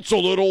our belts a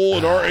little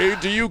in our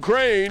aid to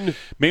Ukraine.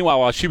 Meanwhile,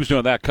 while she was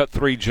doing that, cut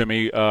 3,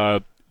 Jimmy,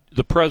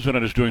 the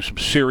president is doing some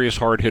serious,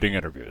 hard-hitting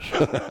interviews.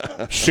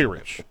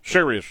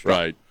 Serious.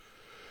 Right.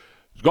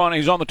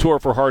 He's on the tour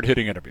for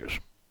hard-hitting interviews.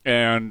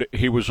 And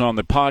he was on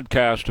the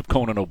podcast of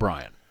Conan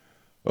O'Brien.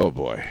 Oh,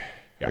 boy.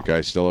 Yeah. That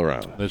guy's still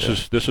around. This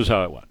is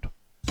how it went.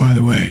 By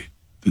the way,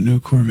 the new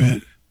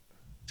Corvette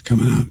is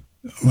coming out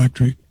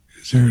electric.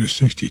 0 to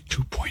 60,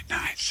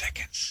 2.9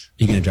 seconds.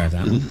 You gonna drive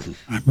that one?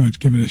 I'm going to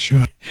give it a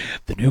shot.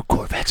 The new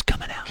Corvette's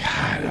coming out.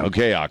 God,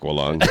 okay,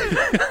 Aqualung.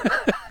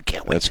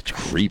 Can't wait. That's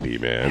creepy,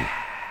 man.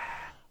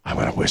 I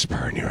want to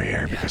whisper in your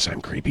ear because I'm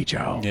Creepy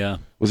Joe. Yeah.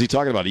 Was he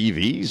talking about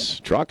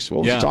EVs, trucks?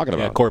 What was he talking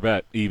about? Yeah,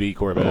 Corvette, EV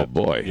Corvette. Oh,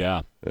 boy.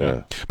 Yeah.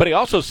 Yeah. But he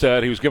also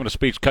said, he was giving a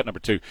speech, cut number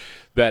 2,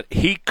 that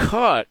he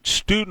cut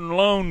student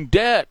loan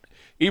debt.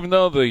 Even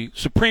though the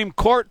Supreme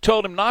Court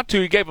told him not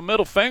to, he gave a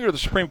middle finger. The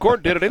Supreme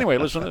Court did it anyway.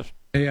 Listen to this.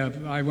 Hey,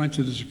 I went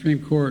to the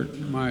Supreme Court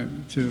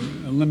to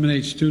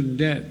eliminate student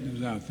debt that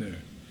was out there.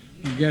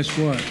 And guess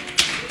what?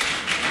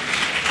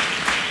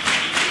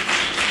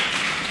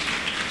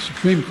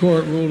 Supreme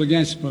Court ruled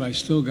against it, but I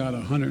still got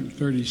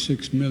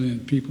 136 million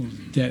people's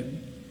debt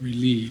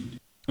relieved.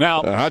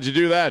 Now, how'd you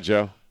do that,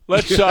 Joe?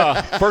 Let's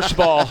first of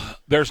all,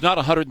 there's not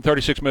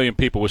 136 million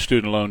people with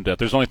student loan debt.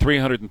 There's only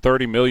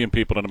 330 million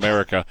people in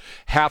America.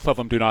 Half of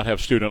them do not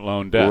have student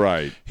loan debt.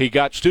 Right. He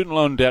got student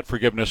loan debt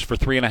forgiveness for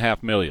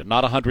 3.5 million,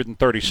 not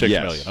 136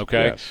 million.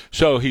 Okay. Yes.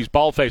 So he's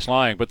bald-faced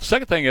lying. But the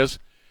second thing is,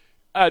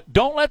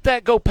 don't let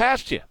that go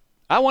past you.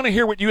 I want to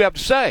hear what you have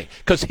to say,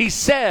 because he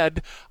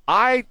said,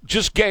 I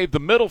just gave the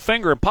middle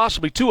finger and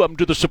possibly 2 of them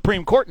to the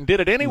Supreme Court and did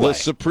it anyway. The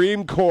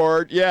Supreme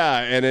Court, yeah,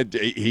 and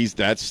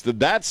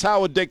that's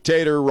how a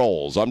dictator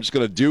rolls. I'm just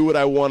going to do what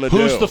I want to do.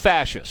 Who's the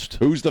fascist?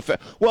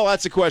 Well,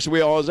 that's a question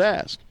we always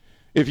ask.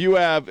 If you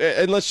have,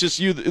 and let's just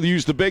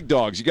use the big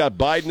dogs. You got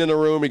Biden in the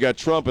room, you got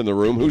Trump in the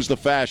room. Who's the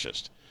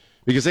fascist?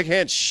 Because they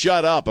can't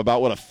shut up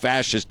about what a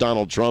fascist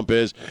Donald Trump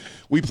is.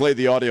 We played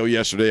the audio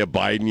yesterday of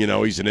Biden.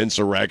 He's an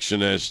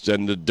insurrectionist,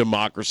 and the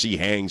democracy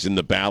hangs in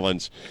the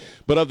balance.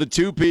 But of the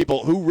 2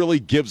 people, who really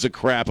gives a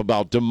crap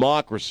about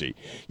democracy?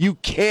 You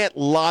can't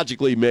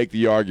logically make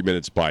the argument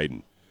it's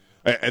Biden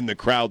and the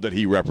crowd that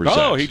he represents.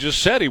 Oh, he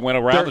just said he went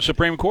around the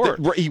Supreme Court.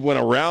 He went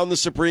around the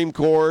Supreme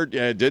Court.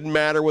 It didn't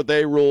matter what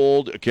they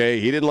ruled. Okay,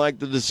 he didn't like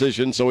the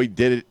decision, so he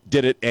did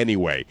it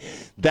anyway.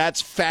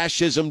 That's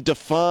fascism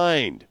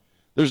defined.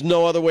 There's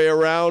no other way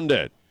around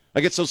it.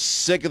 I get so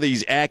sick of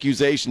these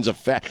accusations of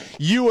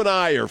You and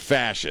I are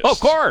fascists.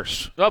 Of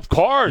course. You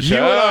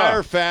and I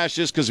are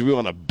fascists because we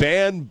want to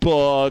ban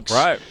books.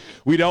 Right.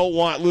 We don't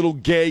want little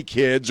gay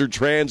kids or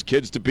trans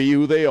kids to be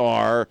who they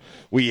are.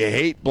 We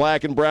hate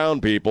black and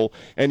brown people.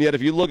 And yet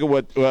if you look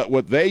at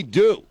what they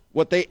do,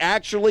 what they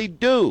actually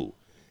do,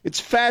 it's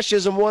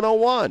fascism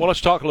 101. Well, let's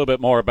talk a little bit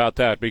more about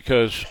that,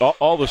 because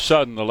all of a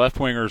sudden the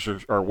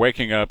left-wingers are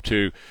waking up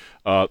to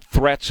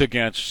threats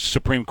against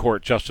Supreme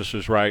Court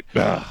justices, right?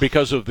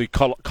 Because of the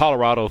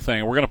Colorado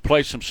thing. We're going to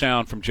play some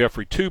sound from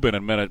Jeffrey Toobin in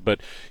a minute,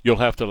 but you'll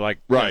have to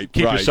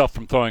keep yourself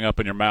from throwing up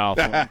in your mouth,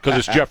 because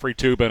it's Jeffrey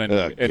Toobin and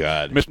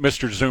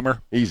Mr.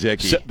 Zoomer. He's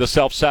icky. The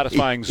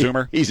self-satisfying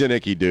Zoomer. He's an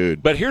icky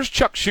dude. But here's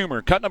Chuck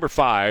Schumer, cut number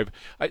 5.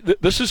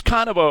 This is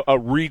kind of a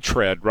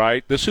retread,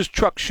 right? This is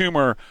Chuck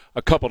Schumer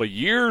a couple of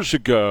years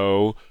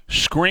ago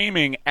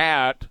screaming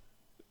at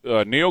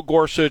Neil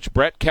Gorsuch,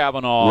 Brett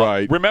Kavanaugh.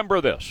 Right. Remember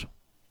this.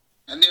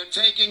 And they're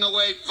taking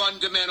away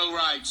fundamental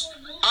rights.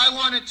 I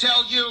want to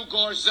tell you,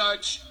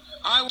 Gorsuch,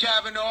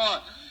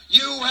 Kavanaugh,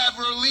 you have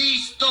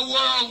released the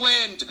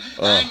whirlwind,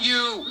 and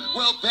you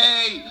will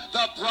pay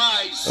the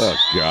price. Oh,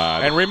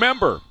 God. And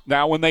remember,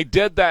 now when they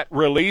did that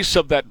release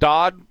of that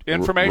Dodd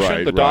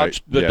information,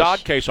 the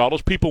Dodd case, all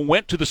those people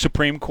went to the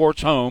Supreme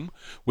Court's home,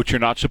 which you're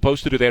not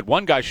supposed to do. They had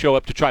one guy show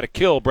up to try to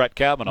kill Brett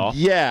Kavanaugh.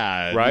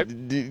 Yeah. Right?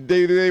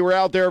 They were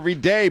out there every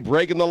day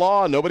breaking the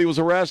law. Nobody was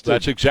arrested.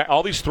 That's exactly.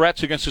 All these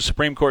threats against the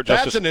Supreme Court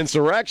justice. That's an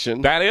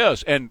insurrection. That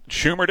is. And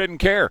Schumer didn't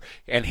care.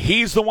 And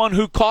he's the one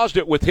who caused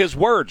it with his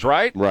words,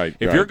 right? Right.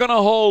 If you're going to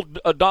hold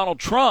Donald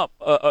Trump,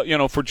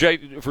 for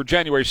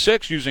January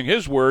 6th using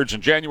his words,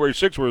 and January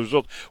 6th was a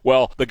result,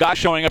 well, the guy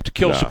showing up to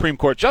kill Supreme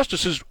Court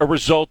justice is a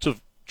result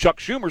of Chuck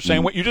Schumer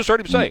saying what you just heard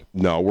him say.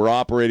 No, we're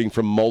operating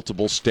from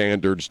multiple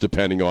standards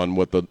depending on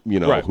what the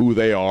who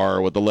they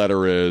are, what the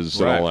letter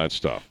is, and all that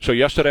stuff. So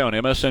yesterday on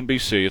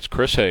MSNBC, it's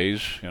Chris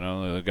Hayes,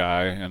 the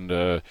guy, and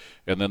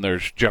then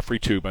there's Jeffrey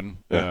Toobin.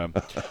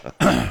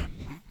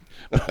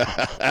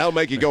 That'll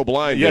make you go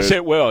blind. Yes, dude.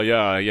 it will.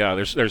 Yeah.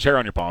 There's hair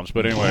on your palms,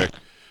 but anyway.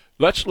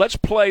 Let's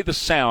play the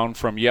sound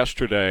from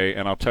yesterday,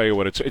 and I'll tell you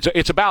what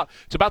it's about.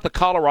 It's about the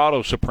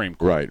Colorado Supreme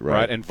Court,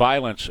 right, and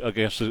violence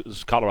against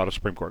the Colorado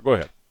Supreme Court. Go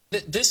ahead.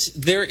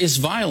 There is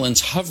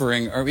violence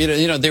hovering. Or,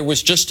 there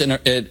was just an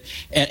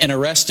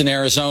arrest in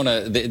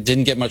Arizona that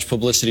didn't get much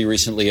publicity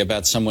recently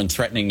about someone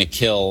threatening to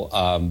kill,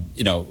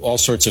 all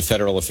sorts of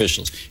federal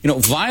officials.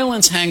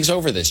 Violence hangs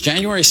over this.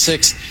 January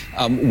 6th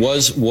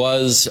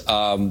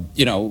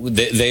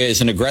there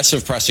is an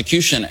aggressive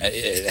prosecution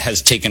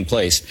has taken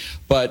place,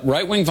 but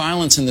right-wing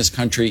violence in this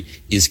country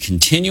is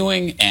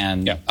continuing,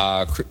 and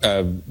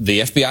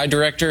the FBI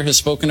director has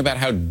spoken about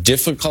how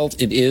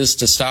difficult it is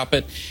to stop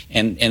it,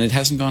 and it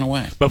hasn't gone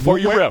away. Before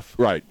you riff,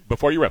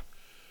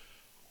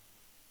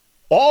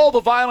 all the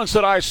violence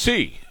that I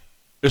see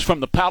is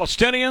from the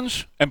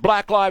Palestinians and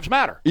Black Lives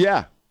Matter.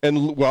 Yeah,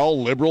 and,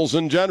 liberals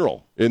in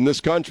general in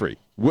this country.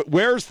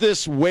 Where's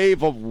this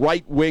wave of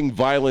right-wing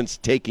violence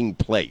taking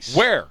place?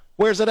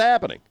 Where's it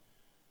happening?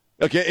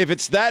 Okay, if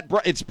it's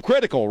it's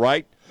critical,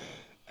 right?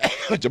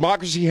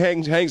 Democracy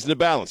hangs in the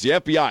balance. The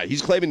FBI,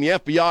 he's claiming the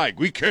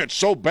FBI,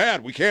 so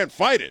bad, we can't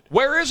fight it.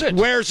 Where is it?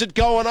 Where's it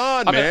going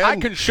on, man? I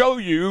can show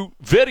you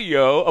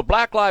video of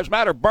Black Lives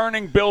Matter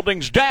burning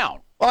buildings down.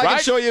 I can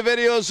show you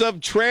videos of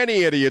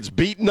tranny idiots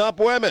beating up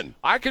women.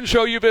 I can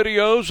show you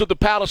videos of the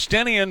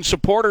Palestinian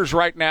supporters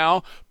right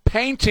now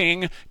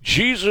painting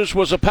Jesus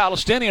was a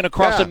Palestinian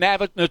across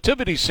the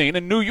nativity scene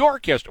in New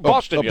York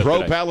Boston yesterday. A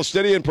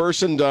pro-Palestinian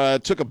person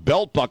took a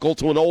belt buckle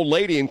to an old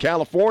lady in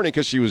California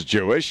because she was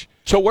Jewish.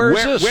 So where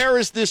is this? Where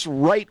is this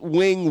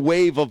right-wing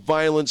wave of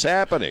violence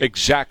happening?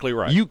 Exactly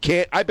right. You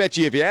can't. I bet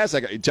you if you ask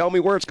that guy, tell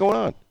me where it's going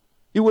on.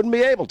 You wouldn't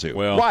be able to.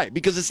 Well, why?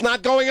 Because it's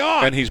not going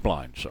on. And he's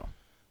blind, so.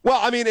 Well,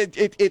 I mean,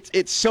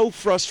 it's so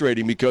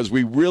frustrating because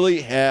we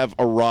really have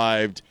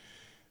arrived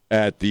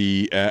at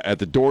the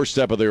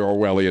doorstep of the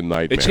Orwellian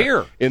nightmare. It's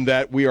here. In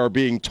that we are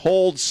being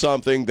told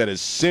something that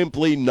is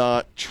simply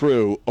not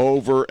true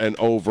over and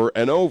over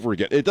and over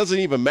again. It doesn't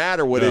even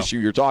matter what issue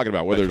you're talking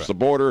about, whether it's the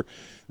border,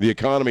 the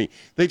economy.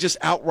 They just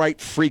outright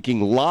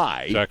freaking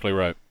lie. Exactly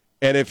right.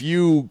 And if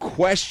you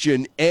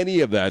question any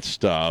of that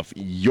stuff,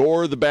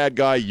 you're the bad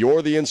guy,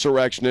 you're the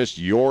insurrectionist,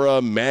 you're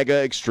a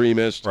MAGA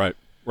extremist. Right.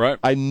 Right.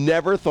 I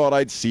never thought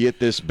I'd see it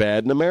this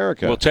bad in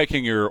America. Well,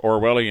 taking your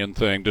Orwellian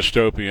thing,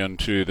 dystopian,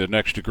 to the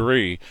next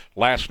degree,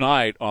 last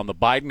night on the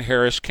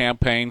Biden-Harris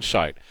campaign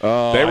site,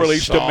 they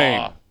released a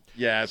meme.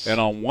 Yes. And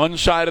on one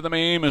side of the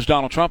meme is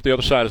Donald Trump, the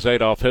other side is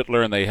Adolf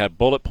Hitler, and they have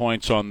bullet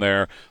points on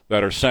there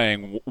that are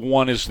saying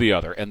one is the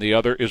other, and the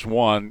other is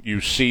one. You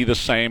see the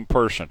same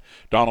person.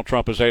 Donald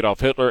Trump is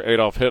Adolf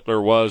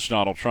Hitler was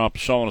Donald Trump,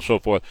 so on and so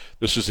forth.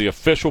 This is the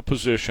official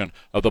position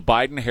of the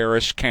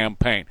Biden-Harris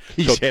campaign.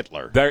 He's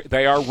Hitler.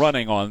 They are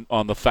running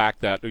on the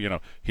fact that,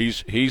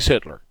 he's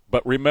Hitler.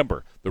 But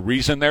remember, the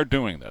reason they're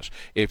doing this,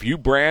 if you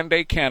brand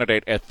a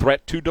candidate a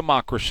threat to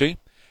democracy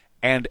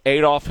and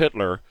Adolf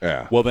Hitler,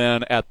 well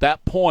then at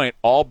that point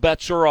all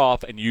bets are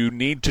off and you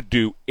need to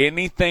do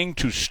anything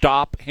to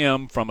stop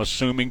him from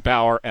assuming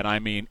power, and I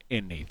mean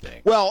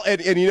anything. Well,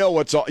 and you know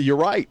what's you're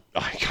right.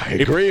 I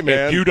agree,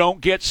 man. If you don't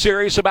get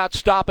serious about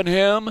stopping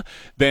him,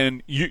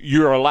 then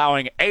you're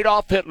allowing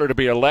Adolf Hitler to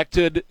be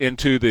elected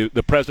into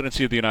the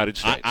presidency of the United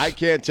States. I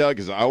can't tell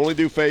because I only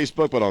do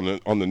Facebook, but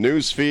on the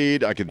news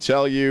feed I can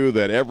tell you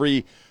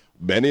that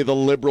many of the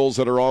liberals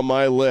that are on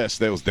my list,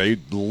 they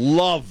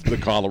love the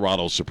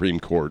Colorado Supreme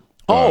Court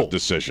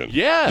decision.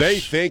 Yes. They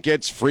think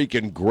it's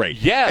freaking great.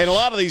 Yes. And a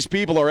lot of these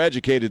people are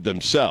educated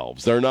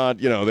themselves. They're not,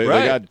 they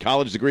got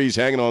college degrees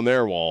hanging on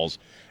their walls,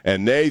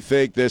 and they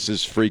think this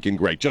is freaking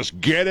great. Just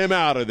get him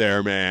out of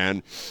there,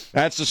 man.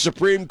 That's the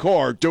Supreme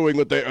Court doing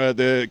what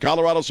the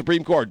Colorado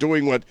Supreme Court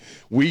doing what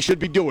we should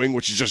be doing,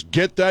 which is just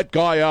get that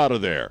guy out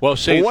of there. Well,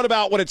 see, what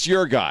about when it's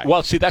your guy?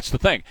 Well, see, that's the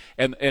thing,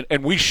 and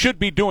we should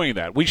be doing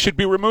that. We should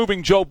be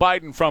removing Joe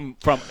Biden from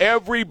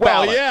every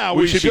ballot. Well, yeah,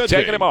 we should be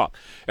taking him off,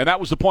 and that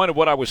was the point of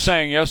what I was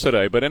saying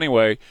yesterday. But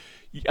anyway,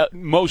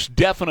 most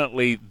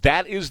definitely,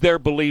 that is their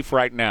belief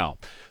right now.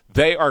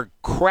 They are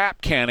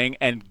crap canning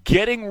and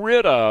getting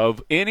rid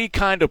of any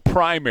kind of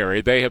primary.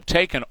 They have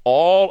taken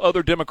all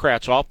other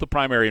Democrats off the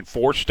primary in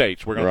 4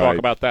 states. We're going to talk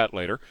about that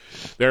later.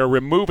 They're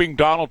removing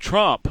Donald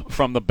Trump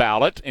from the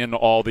ballot in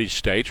all these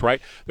states,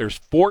 right? There's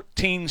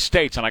 14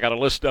 states, and I got a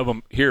list of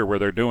them here where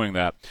they're doing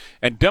that.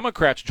 And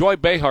Democrats, Joy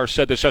Behar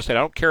said this yesterday.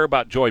 I don't care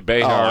about Joy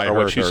Behar or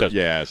what she says.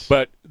 Yes.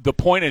 But the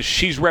point is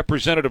she's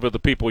representative of the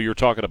people you're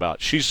talking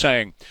about. She's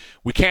saying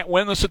we can't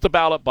win this at the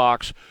ballot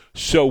box,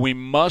 so we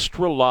must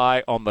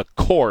rely on the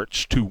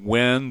courts to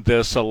win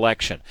this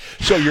election.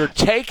 So you're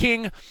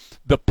taking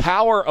the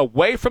power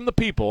away from the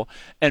people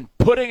and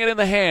putting it in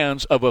the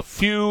hands of a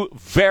few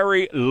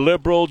very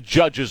liberal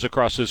judges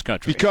across this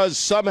country. Because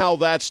somehow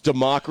that's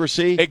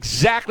democracy?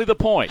 Exactly the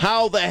point.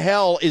 How the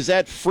hell is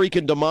that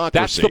freaking democracy?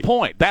 That's the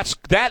point.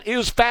 That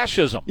is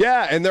fascism.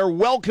 Yeah, and they're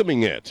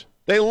welcoming it.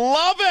 They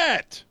love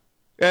it.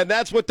 And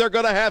that's what they're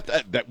going to have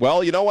to.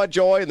 Well, you know what,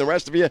 Joy, and the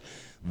rest of you?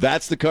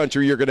 That's the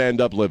country you're going to end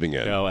up living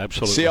in. No,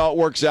 absolutely. See how it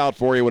works out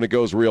for you when it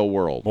goes real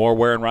world. More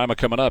Ware and Rima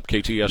coming up,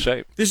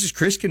 KTSA. This is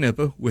Chris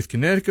Canepa with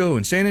Connecticut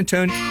and San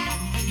Antonio.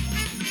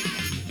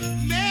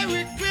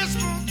 Merry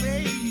Christmas,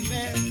 baby.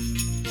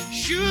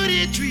 Should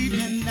it treat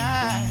me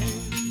nice?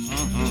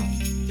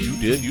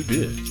 You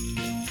did.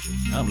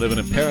 I'm living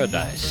in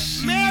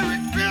paradise. Merry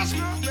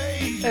Christmas,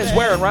 baby. It's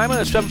Ware and Rima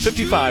at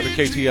 7:55 at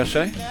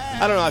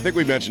KTSA. I don't know. I think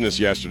we mentioned this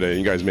yesterday.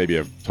 You guys maybe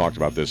have talked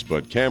about this,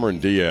 but Cameron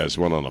Diaz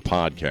went on a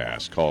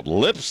podcast called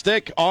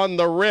Lipstick on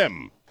the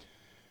Rim.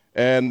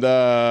 And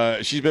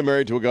she's been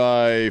married to a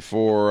guy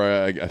for,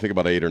 I think,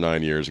 about 8 or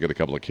 9 years. Got a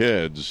couple of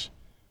kids.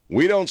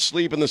 We don't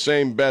sleep in the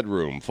same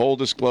bedroom. Full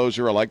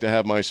disclosure, I like to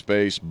have my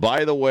space.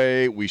 By the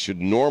way, we should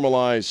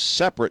normalize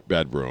separate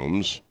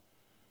bedrooms.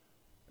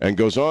 And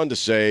goes on to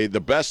say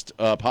the best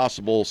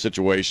possible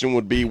situation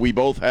would be we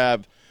both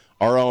have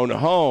our own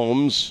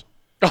homes.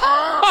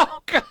 Oh,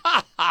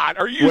 God.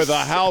 Are you with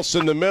a house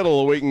in the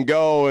middle we can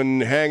go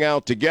and hang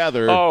out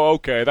together. Oh,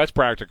 okay. That's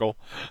practical.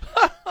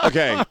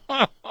 Okay.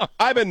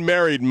 I've been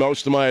married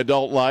most of my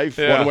adult life,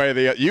 one way or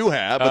the other. You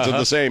have, but to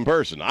the same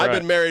person. I've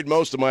been married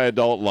most of my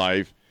adult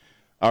life,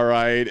 all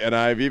right, and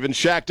I've even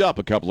shacked up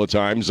a couple of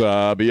times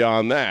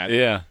beyond that.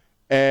 Yeah.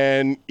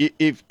 And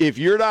if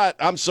you're not,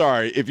 I'm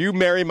sorry, if you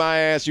marry my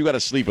ass, you got to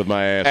sleep with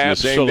my ass in the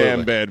same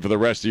damn bed for the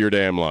rest of your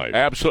damn life.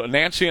 Absolutely.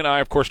 Nancy and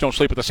I, of course, don't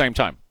sleep at the same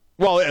time.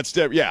 Well, it's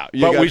yeah.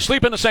 But we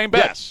sleep in the same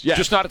bed. Yes.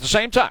 Just not at the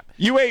same time.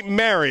 You ain't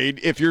married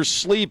if you're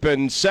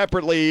sleeping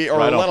separately, or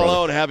let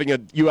alone having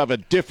you have a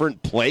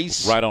different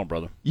place. Right on,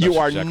 brother. You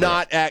are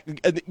not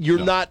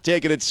not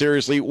taking it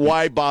seriously.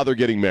 Why bother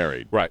getting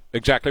married? Right.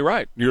 Exactly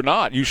right. You're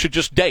not. You should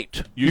just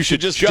date. You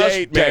should just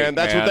date, man.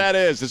 That's what that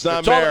is. It's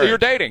not marriage. You're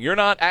dating. You're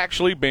not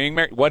actually being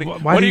married. What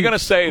are you going to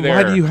say there?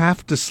 Why do you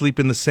have to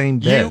sleep in the same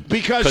bed?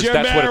 Because you're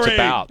that's married. What it's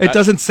about. It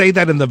doesn't say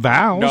that in the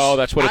vows. No,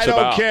 that's what it's about.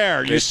 I don't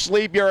care. You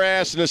sleep your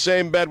ass in the same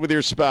bed with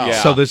your spouse.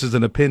 Yeah. So this is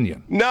an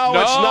opinion. No,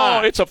 it's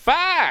not. It's a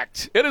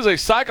fact. It is a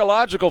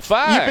psychological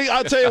fact.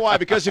 I'll tell you why.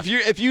 Because if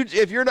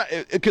you're not,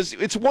 because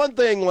it's one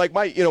thing like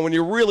when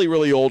you're really,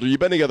 really older,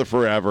 you've been together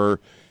forever,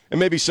 and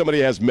maybe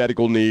somebody has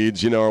medical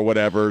needs, or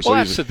whatever. Well, so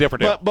that's a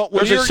different deal. But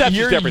when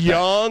you're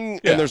young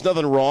and there's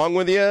nothing wrong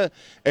with you,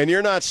 and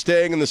you're not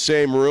staying in the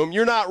same room,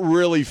 you're not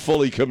really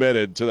fully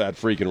committed to that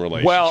freaking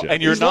relationship. Well,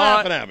 and you're He's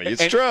not laughing at me.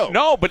 It's true.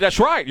 No, but that's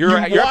right.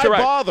 Why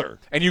bother?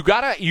 And you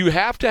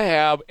have to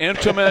have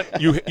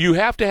intimate. you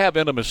have to have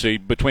intimacy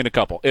between a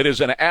couple. It is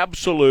an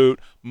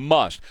absolute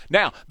must.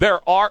 Now,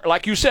 there are,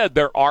 like you said,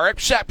 there are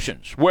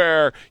exceptions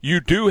where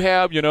you do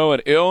have,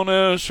 an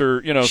illness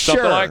or,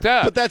 something like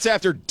that. But that's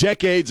after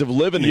decades of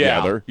living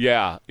together.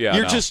 Yeah.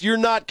 You're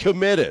not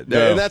committed.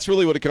 No. And that's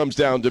really what it comes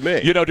down to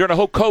me. During the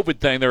whole COVID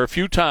thing, there were a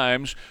few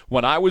times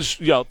when I was,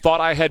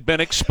 thought I had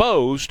been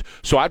exposed,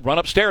 so I'd run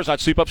upstairs. I'd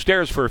sleep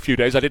upstairs for a few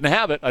days. I didn't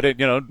have it. I didn't,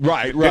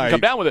 didn't come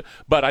down with it,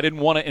 but I didn't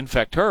want to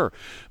infect her.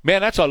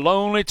 Man, that's a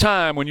lonely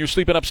time when you're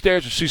sleeping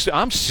upstairs. And she's,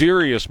 I'm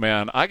serious,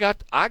 man. I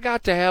got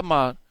to have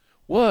my,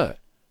 what?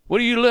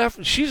 What are you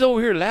laughing? She's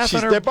over here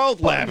laughing. They're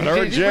both laughing.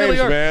 Her and James,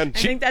 really man. I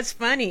think that's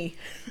funny.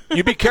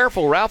 You be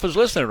careful. Ralph is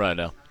listening right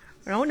now.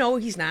 Oh, no,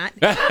 he's not.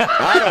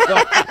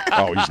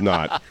 Oh, he's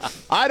not.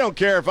 I don't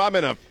care if I'm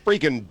in a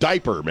freaking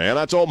diaper, man.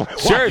 That's all my wife.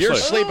 Seriously. You're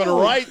sleeping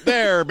right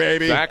there,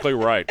 baby. Exactly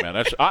right,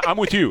 man. I'm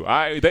with you.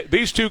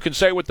 These two can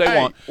say what they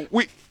want.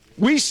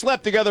 We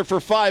slept together for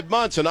 5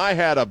 months, and I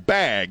had a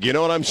bag. You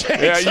know what I'm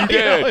saying? Yeah, you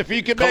did. If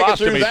you can make it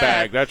through that,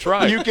 bag. That's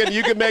right. You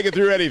can make it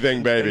through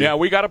anything, baby. Yeah,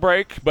 we got a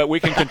break, but we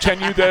can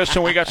continue this,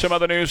 and we got some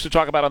other news to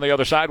talk about on the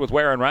other side with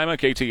Ware and Rima,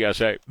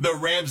 KTSA. The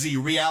Ramsey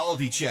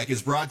Reality Check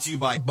is brought to you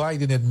by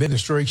Biden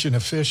administration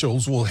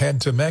officials will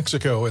head to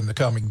Mexico in the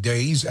coming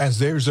days as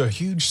there's a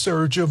huge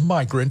surge of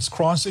migrants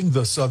crossing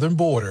the southern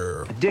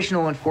border.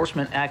 Additional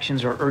enforcement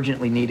actions are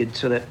urgently needed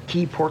so that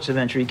key ports of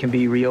entry can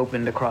be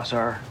reopened across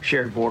our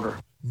shared border.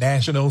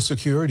 National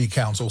Security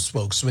Council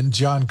spokesman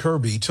John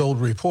Kirby told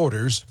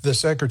reporters the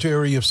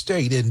Secretary of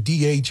State and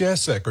DHS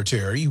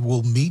Secretary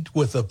will meet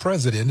with the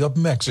President of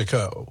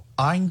Mexico.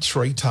 I'm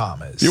Trey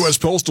Thomas. U.S.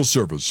 Postal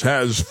Service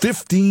has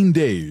 15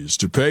 days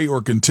to pay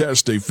or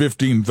contest a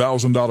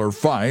 $15,000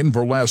 fine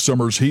for last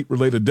summer's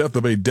heat-related death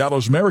of a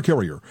Dallas mail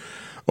carrier.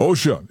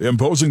 OSHA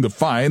imposing the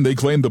fine. They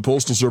claim the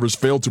Postal Service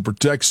failed to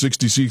protect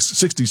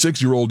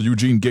 66-year-old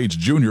Eugene Gates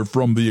Jr.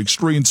 from the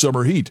extreme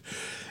summer heat.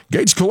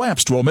 Gates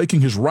collapsed while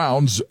making his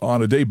rounds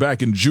on a day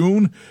back in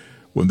June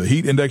when the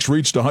heat index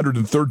reached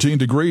 113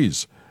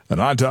 degrees. An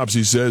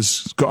autopsy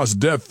says caused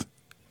death,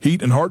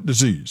 heat, and heart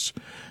disease.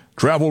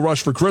 Travel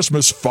rush for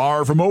Christmas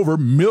far from over.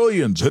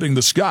 Millions hitting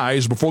the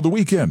skies before the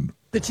weekend.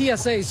 The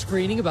TSA is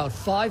screening about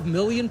 5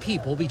 million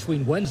people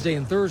between Wednesday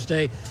and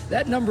Thursday.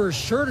 That number is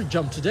sure to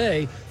jump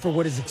today for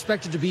what is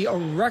expected to be a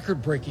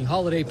record-breaking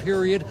holiday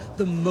period,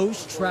 the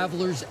most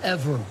travelers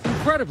ever.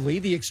 Incredibly,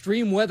 the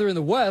extreme weather in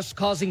the West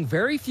causing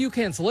very few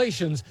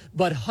cancellations,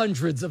 but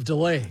hundreds of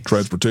delays.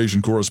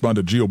 Transportation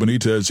correspondent Gio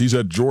Benitez, he's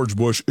at George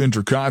Bush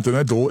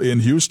Intercontinental in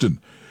Houston.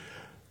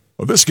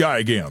 Well, this guy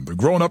again, the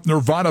grown-up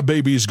Nirvana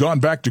baby's gone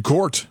back to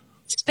court.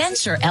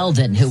 Spencer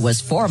Eldon, who was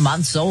 4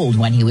 months old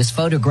when he was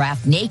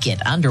photographed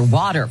naked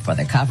underwater for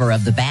the cover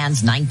of the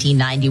band's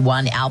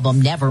 1991 album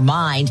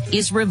Nevermind,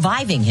 is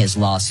reviving his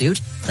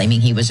lawsuit,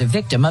 claiming he was a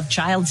victim of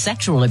child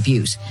sexual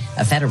abuse.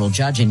 A federal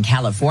judge in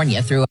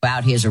California threw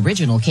out his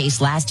original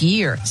case last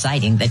year,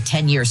 citing the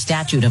 10-year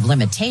statute of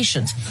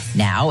limitations.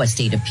 Now, a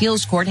state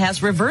appeals court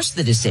has reversed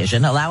the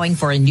decision, allowing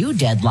for a new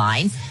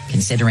deadline,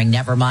 considering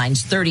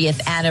Nevermind's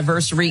 30th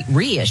anniversary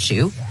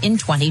reissue in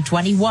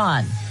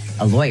 2021.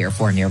 A lawyer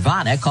for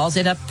Nirvana calls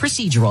it a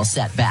procedural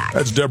setback.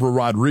 That's Deborah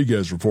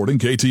Rodriguez reporting.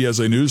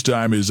 KTSA News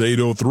Time is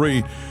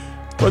 8:03.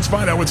 Let's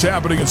find out what's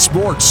happening in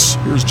sports.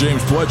 Here's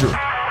James Pledger.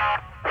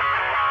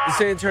 The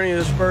San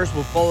Antonio Spurs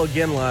will fall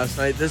again last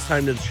night, this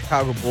time to the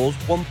Chicago Bulls,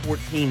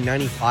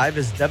 114-95,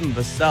 as Devin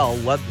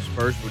Vassell led the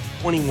Spurs with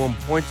 21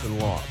 points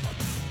and lost.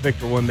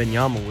 Victor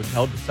Wembanyama was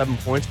held to 7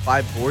 points,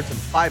 5 boards, and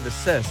 5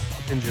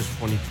 assists in just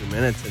 22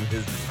 minutes in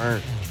his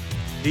return.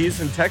 The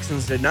Houston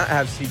Texans did not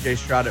have C.J.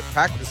 Stroud at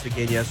practice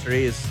again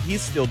yesterday, as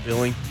he's still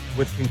dealing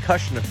with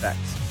concussion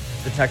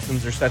effects. The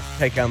Texans are set to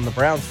take on the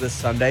Browns this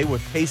Sunday,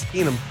 with Case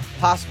Keenum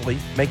possibly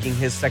making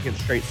his second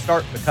straight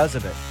start because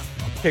of it.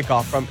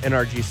 Kickoff from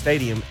NRG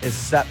Stadium is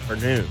set for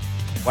noon.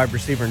 Wide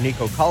receiver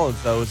Nico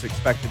Collins, though, is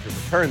expected to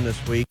return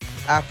this week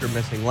after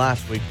missing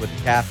last week with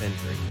a calf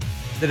injury.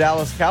 The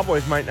Dallas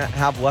Cowboys might not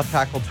have left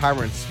tackle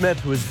Tyron Smith,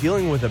 who is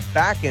dealing with a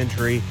back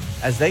injury,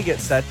 as they get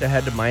set to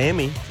head to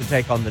Miami to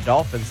take on the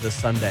Dolphins this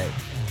Sunday.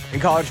 In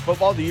college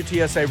football, the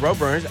UTSA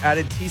Roadrunners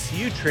added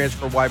TCU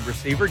transfer wide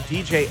receiver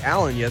DJ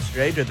Allen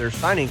yesterday to their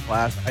signing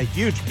class, a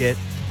huge get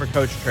for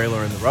Coach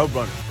Traylor and the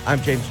Roadrunners. I'm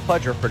James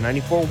Pledger for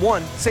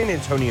 94.1 San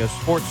Antonio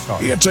Sports Star.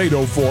 It's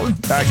 8:04.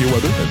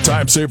 AccuWeather and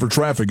time saver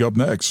traffic up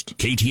next.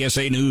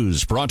 KTSA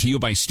News brought to you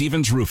by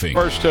Stevens Roofing.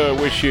 First,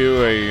 wish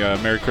you a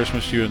Merry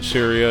Christmas to you and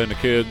Syria and the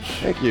kids.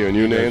 Thank you, and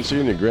you, Nancy,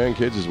 and your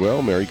grandkids as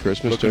well. Merry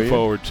Christmas to you. Looking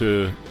forward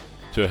to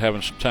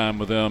having some time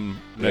with them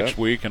next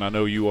week, and I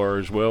know you are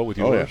as well with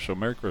yours, so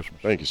Merry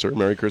Christmas. Thank you, sir.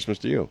 Merry Christmas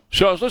to you.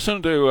 So I was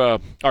listening to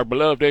our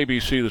beloved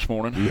ABC this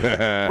morning.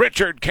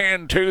 Richard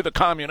Cantu, the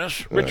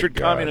communist. Richard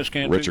Communist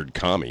Cantu. Richard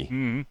Commie.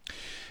 Mm-hmm.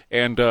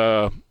 And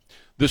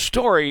the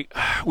story,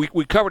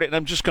 we covered it, and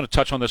I'm just going to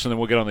touch on this, and then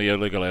we'll get on the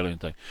illegal alien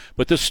thing.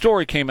 But this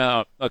story came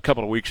out a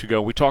couple of weeks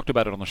ago. We talked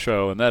about it on the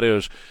show, and that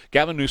is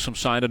Gavin Newsom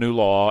signed a new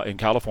law in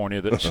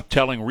California that's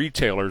telling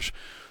retailers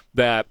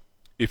that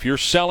if you're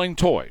selling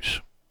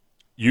toys,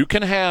 you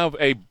can have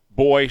a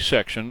boy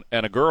section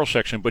and a girl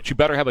section, but you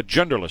better have a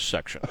genderless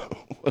section.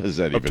 What does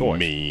that even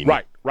mean?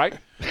 Right.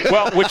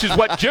 Well, which is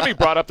what Jimmy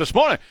brought up this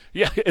morning.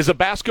 Yeah, is a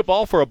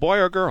basketball for a boy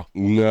or a girl?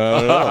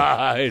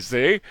 No.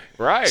 See?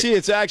 Right. See,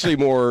 it's actually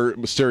more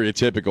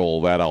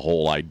stereotypical, that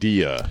whole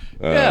idea,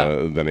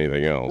 than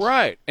anything else.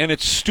 Right. And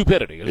it's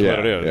stupidity is what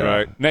it is,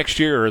 right? Next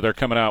year, they're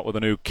coming out with a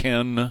new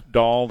Ken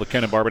doll, the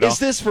Ken and Barbie doll. Is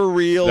this for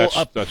real?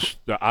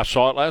 I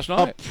saw it last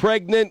night. A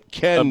pregnant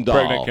Ken doll. A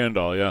pregnant Ken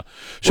doll, yeah.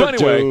 So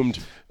anyway, doomed.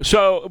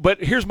 But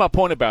here's my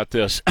point about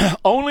this.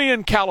 Only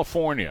in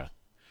California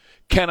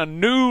can a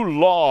new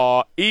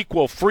law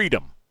equal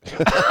freedom.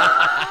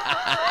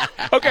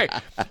 Okay,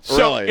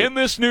 so really? In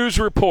this news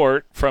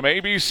report from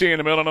ABC in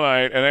the middle of the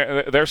night,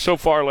 and they're so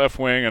far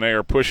left-wing, and they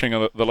are pushing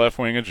the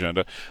left-wing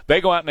agenda,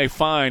 they go out and they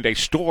find a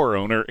store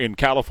owner in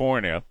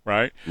California,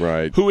 right,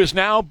 who is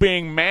now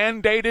being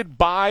mandated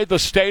by the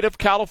state of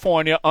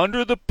California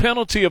under the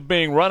penalty of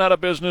being run out of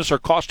business or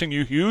costing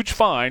you huge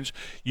fines.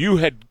 You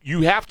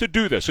have to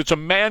do this. It's a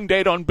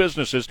mandate on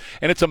businesses,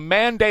 and it's a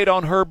mandate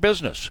on her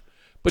business.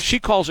 But she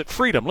calls it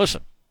freedom.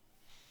 Listen.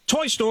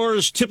 Toy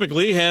stores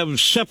typically have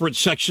separate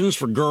sections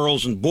for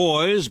girls and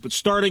boys, but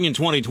starting in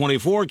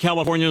 2024,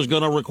 California is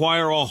going to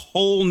require a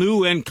whole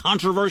new and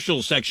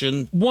controversial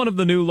section. One of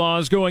the new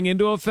laws going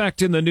into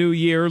effect in the new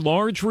year,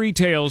 large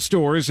retail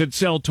stores that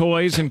sell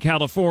toys in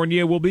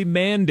California will be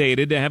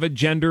mandated to have a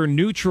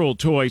gender-neutral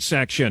toy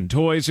section.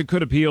 Toys that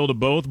could appeal to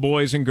both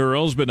boys and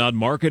girls, but not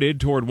marketed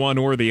toward one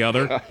or the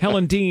other.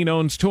 Helen Dean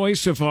owns Toy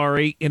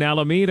Safari in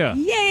Alameda.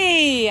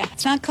 Yay!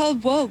 It's not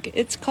called woke.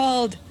 It's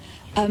called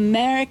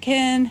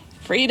American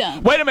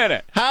freedom. Wait a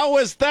minute. How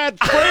is that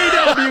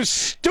freedom, you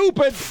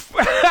stupid?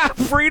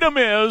 Freedom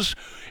is,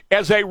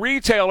 as a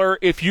retailer,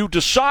 if you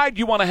decide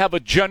you want to have a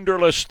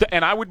genderless,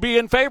 and I would be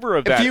in favor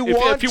of that. If you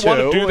want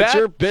to do that, it's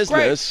your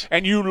business. Great.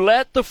 And you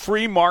let the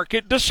free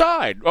market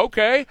decide.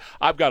 Okay,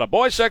 I've got a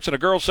boy section, a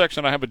girl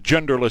section, I have a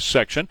genderless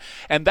section,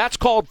 and that's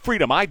called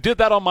freedom. I did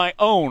that on my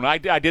own. I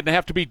didn't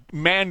have to be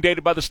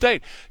mandated by the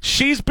state.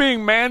 She's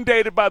being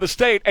mandated by the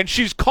state, and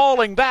she's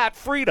calling that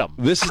freedom.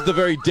 This is the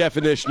very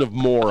definition of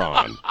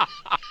moron.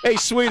 Hey,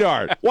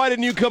 sweetheart, why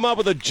didn't you come up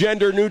with a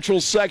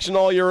gender-neutral section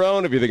all your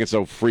own if you think it's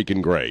so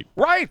freaking great?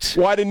 Right.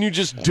 Why didn't you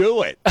just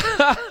do it?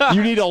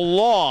 You need a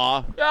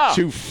law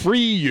to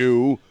free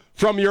you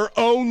from your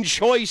own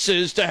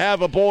choices to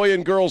have a boy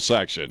and girl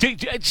section.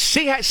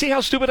 See how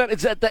stupid that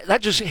is?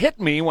 That just hit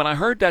me when I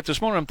heard that this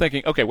morning. I'm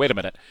thinking, okay, wait a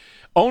minute.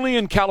 Only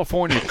in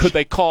California could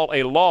they call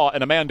a law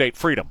and a mandate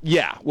freedom.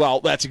 Yeah, well,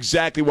 that's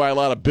exactly why a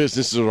lot of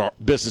businesses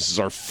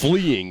are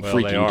fleeing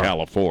freaking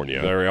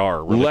California. There they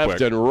are, really left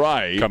quick. and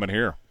right. Coming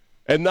here.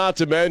 And not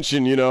to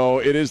mention,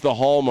 it is the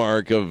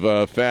hallmark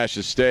of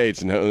fascist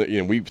states.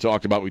 And, we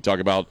talk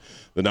about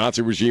the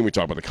Nazi regime. We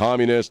talk about the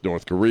communists,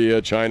 North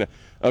Korea, China.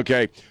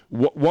 Okay,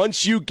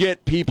 once you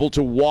get people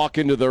to walk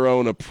into their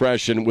own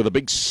oppression with a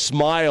big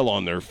smile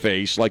on their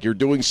face, like you're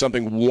doing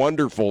something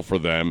wonderful for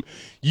them,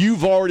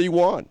 you've already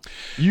won.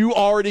 You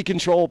already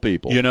control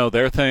people.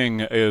 Their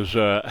thing is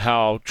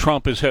how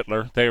Trump is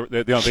Hitler.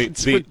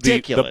 It's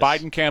ridiculous. The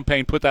Biden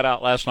campaign put that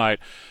out last night.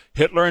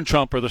 Hitler and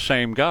Trump are the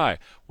same guy.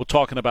 Well,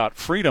 talking about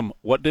freedom,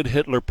 what did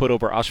Hitler put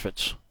over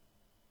Auschwitz?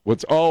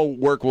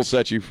 Work will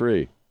set you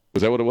free.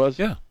 Was that what it was?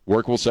 Yeah.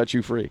 Work will set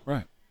you free.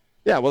 Right.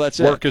 Yeah, well, that's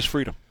Work is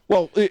freedom.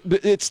 Well,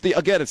 it's the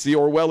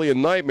Orwellian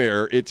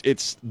nightmare.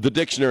 It's the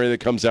dictionary that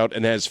comes out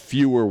and has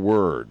fewer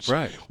words,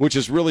 right? Which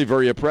is really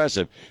very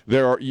oppressive.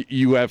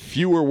 You have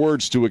fewer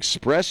words to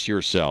express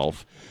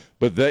yourself,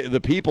 but the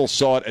people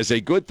saw it as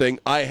a good thing.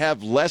 I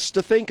have less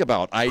to think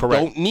about. I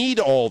don't need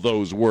all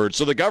those words.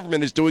 So the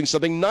government is doing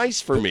something nice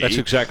for me. That's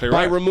exactly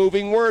right. By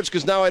removing words,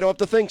 because now I don't have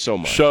to think so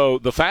much. So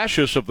the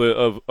fascists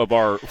of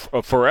our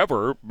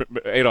forever,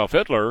 Adolf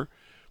Hitler,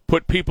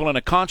 put people in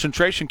a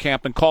concentration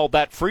camp and called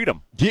that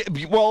freedom. Yeah,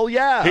 well,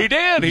 yeah. He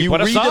did. He you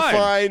put a sign.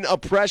 redefine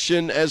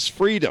oppression as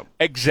freedom.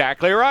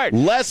 Exactly right.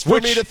 Less for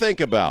me to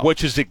think about.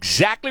 Which is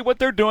exactly what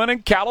they're doing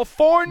in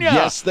California.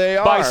 Yes, they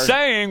are. By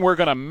saying we're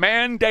going to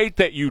mandate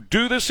that you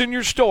do this in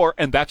your store,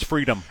 and that's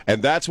freedom.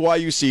 And that's why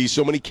you see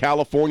so many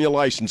California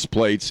license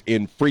plates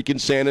in freaking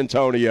San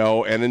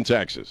Antonio and in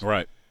Texas.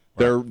 Right.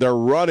 They're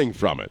running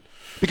from it.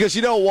 Because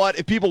you know what?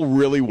 If people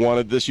really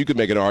wanted this, you could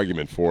make an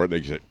argument for it. They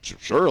could say,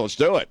 sure, let's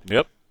do it.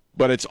 Yep.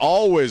 But it's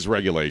always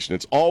regulation.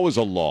 It's always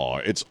a law.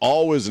 It's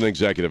always an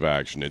executive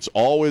action. It's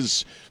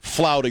always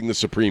flouting the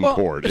Supreme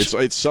Court.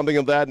 It's something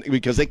of that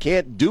because they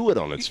can't do it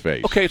on its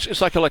face. Okay, it's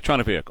like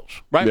electronic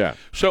vehicles, right? Yeah.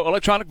 So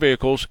electronic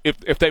vehicles,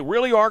 if they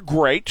really are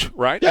great,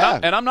 right? Yeah.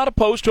 And I'm not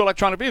opposed to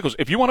electronic vehicles.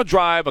 If you want to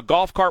drive a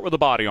golf cart with a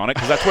body on it,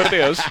 because that's what it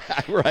is,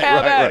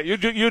 right.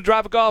 You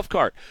drive a golf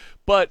cart.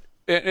 But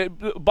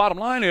bottom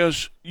line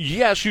is,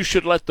 yes, you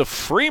should let the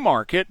free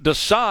market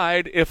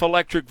decide if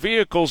electric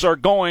vehicles are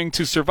going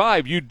to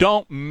survive. You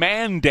don't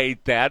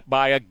mandate that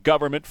by a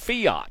government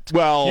fiat.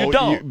 Well, you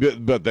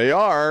don't. But they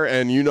are,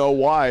 and you know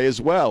why as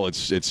well.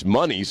 It's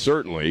money,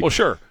 certainly. Well,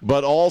 sure.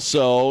 But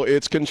also,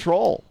 it's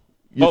control.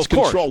 It's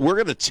control. We're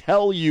going to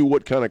tell you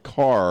what kind of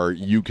car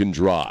you can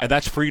drive. And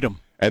that's freedom.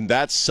 And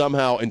that's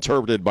somehow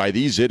interpreted by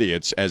these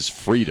idiots as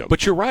freedom.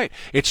 But you're right.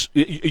 It's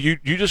you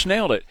just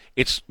nailed it.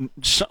 It's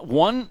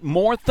one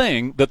more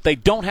thing that they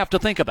don't have to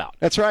think about.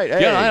 That's right.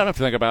 Hey. Yeah, I don't have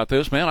to think about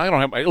this, man. I don't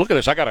have. Look at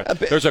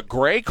this. There's a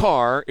gray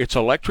car. It's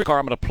an electric car.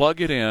 I'm going to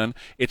plug it in.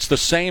 It's the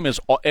same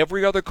as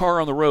every other car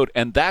on the road,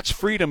 and that's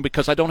freedom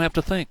because I don't have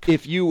to think.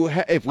 If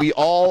we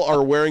all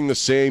are wearing the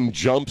same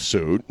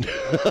jumpsuit,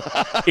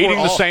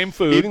 eating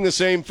the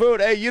same food,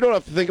 hey, you don't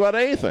have to think about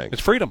anything.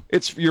 It's freedom.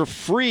 You're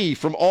free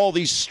from all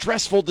these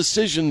stressful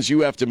decisions you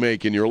have to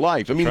make in your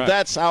life. I mean,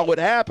 that's how it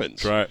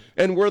happens. Right.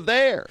 And we're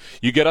there.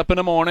 You get up in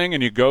the morning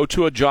and you go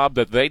to a job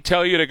that they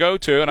tell you to go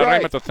to, and I don't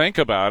even have to think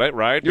about it,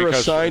 right? You're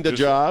assigned a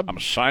job. I'm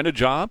assigned a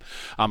job.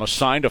 I'm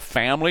assigned a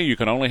family. You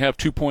can only have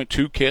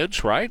 2.2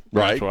 kids, right?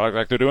 Right. That's what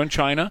like they do in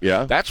China.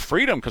 Yeah. That's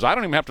freedom because I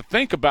don't even have to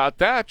think about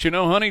that.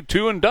 Honey,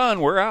 2 and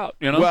done. We're out.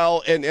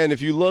 Well, and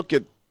if you look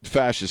at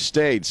fascist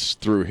states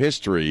through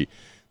history,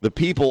 the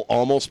people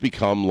almost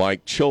become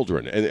like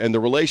children. And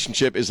the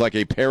relationship is like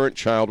a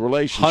parent-child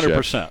relationship.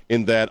 100%.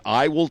 In that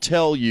I will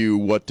tell you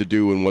what to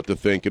do and what to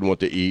think and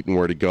what to eat and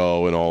where to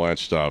go and all that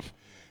stuff.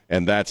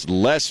 And that's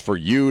less for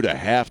you to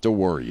have to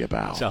worry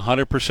about. That's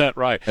 100%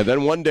 right. And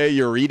then one day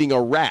you're eating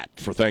a rat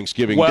for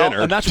Thanksgiving dinner.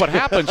 And that's what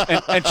happens.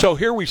 and so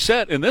here we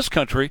sit in this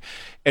country,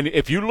 and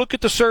if you look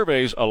at the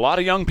surveys, a lot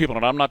of young people,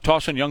 and I'm not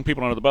tossing young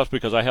people under the bus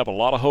because I have a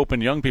lot of hope in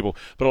young people,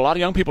 but a lot of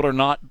young people are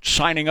not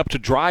signing up to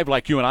drive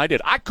like you and I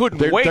did. I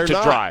couldn't wait to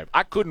drive.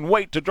 I couldn't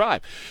wait to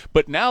drive.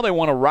 But now they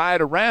want to ride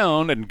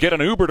around and get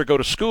an Uber to go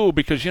to school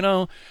because,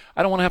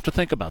 I don't want to have to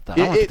think about that.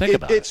 I don't have to think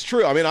about it. It's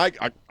true. I mean,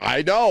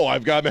 I know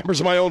I've got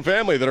members of my own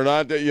family that are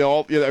not, they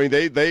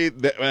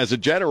as a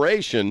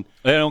generation,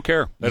 they don't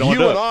care. They don't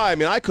you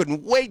and I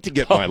couldn't wait to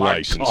get my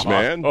license,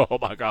 man. Oh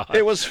my God.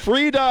 It was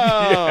freedom.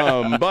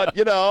 Yeah. But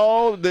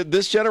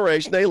this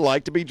generation, they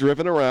like to be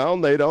driven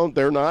around.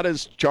 They're not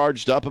as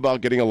charged up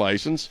about getting a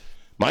license.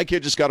 My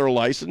kid just got her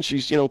license.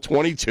 She's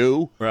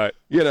 22. Right.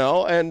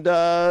 And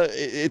I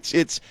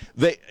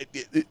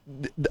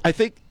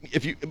think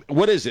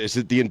what is it? Is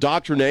it the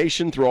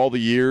indoctrination through all the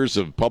years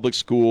of public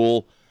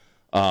school?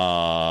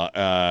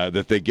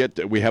 That they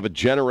get. We have a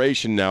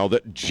generation now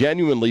that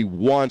genuinely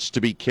wants to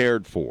be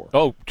cared for.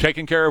 Oh,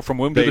 taken care of from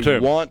womb to the tomb.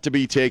 They want to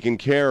be taken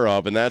care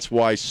of, and that's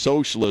why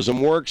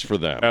socialism works for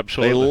them.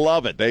 Absolutely. They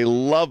love it. They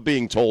love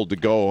being told to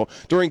go.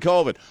 During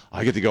COVID,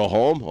 I get to go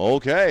home.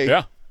 Okay.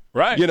 Yeah.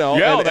 Right. They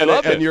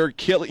love it. And you're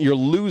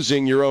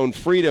losing your own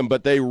freedom,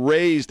 but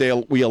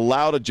we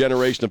allowed a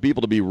generation of people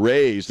to be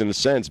raised, in a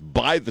sense,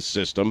 by the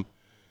system.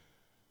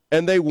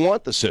 And they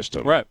want the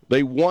system. Right.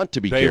 They want to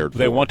be cared for.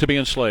 They want to be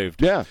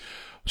enslaved. Yeah.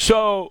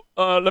 So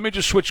let me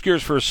just switch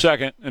gears for a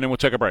second, and then we'll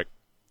take a break.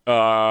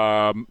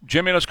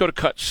 Jimmy, let's go to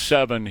cut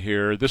 7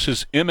 here. This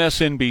is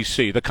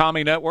MSNBC, the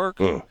commie network.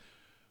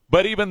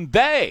 But even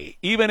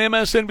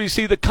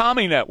MSNBC, the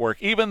commie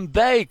network, even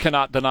they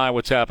cannot deny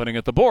what's happening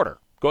at the border.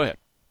 Go ahead.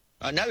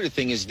 Another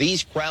thing is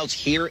these crowds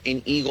here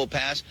in Eagle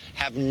Pass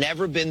have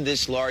never been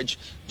this large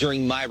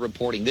during my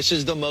reporting. This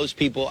is the most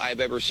people I've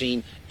ever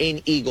seen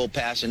in Eagle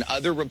Pass, and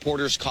other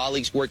reporters,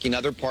 colleagues working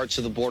other parts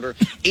of the border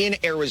in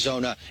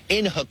Arizona,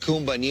 in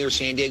Jacumba near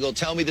San Diego,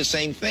 tell me the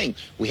same thing.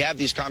 We have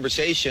these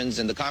conversations,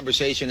 and the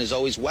conversation is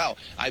always, wow,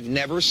 I've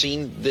never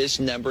seen this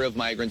number of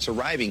migrants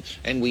arriving.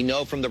 And we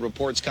know from the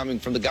reports coming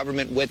from the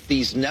government with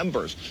these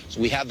numbers. So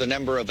we have the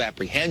number of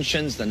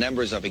apprehensions, the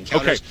numbers of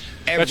encounters.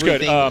 Okay, that's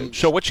good.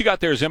 So what you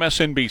got there is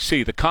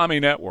MSNBC, the commie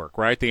network,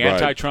 right? The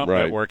anti-Trump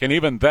network. And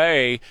even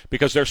they,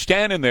 because they're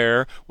standing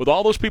there with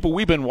all those people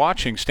we've been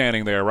watching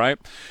standing there, right?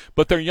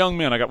 But they're young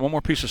men. I got one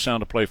more piece of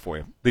sound to play for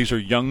you. These are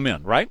young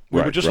men, right?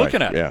 We were just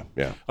looking at it.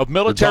 Yeah. Of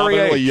military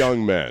age.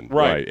 Young men.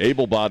 Right.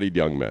 Able-bodied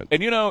young men.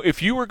 And,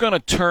 if you were going to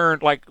turn,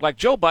 like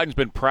Joe Biden's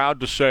been proud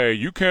to say,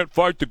 you can't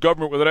fight the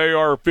government with an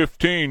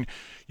AR-15.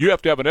 You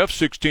have to have an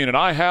F-16, and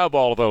I have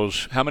all of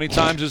those. How many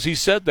times has he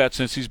said that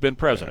since he's been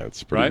president?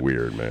 That's pretty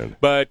weird, man.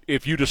 But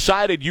if you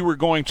decided you were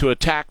going to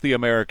attack the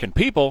American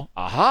people,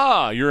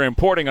 you're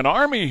importing an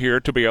army here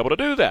to be able to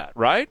do that,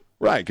 right?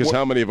 Right, because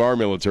how many of our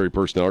military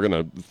personnel are going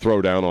to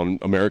throw down on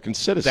American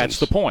citizens? That's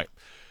the point.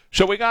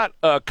 So we got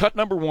cut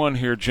number 1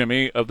 here,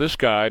 Jimmy, of this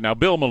guy. Now,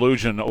 Bill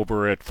Malugin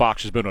over at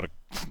Fox has been doing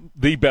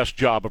the best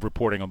job of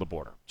reporting on the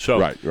border. So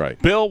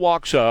right. Bill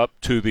walks up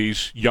to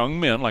these young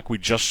men, like we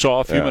just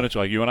saw a few minutes ago,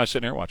 like you and I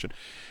sitting here watching,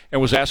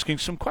 and was asking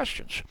some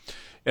questions.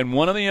 And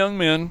one of the young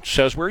men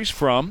says where he's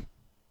from,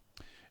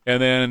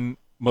 and then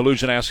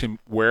Malugin asks him,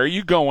 where are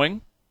you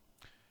going?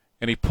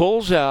 And he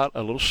pulls out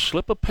a little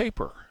slip of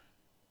paper,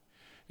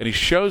 and he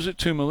shows it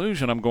to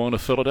Malugin. I'm going to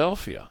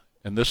Philadelphia,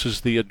 and this is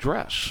the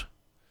address.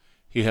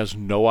 He has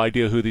no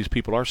idea who these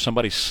people are.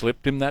 Somebody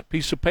slipped him that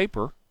piece of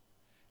paper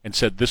and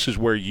said, this is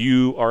where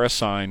you are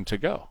assigned to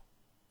go.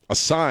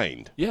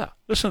 Assigned? Yeah.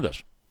 Listen to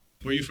this.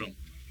 Where are you from?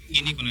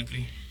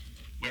 Guinea-Conakry.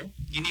 Where?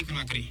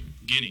 Guinea-Conakry.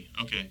 Guinea,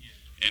 okay.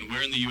 And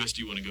where in the U.S.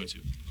 do you want to go to?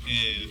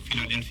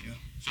 Philadelphia.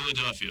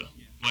 Philadelphia.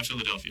 Why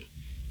Philadelphia?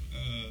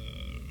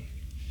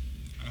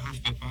 I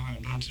have paper. I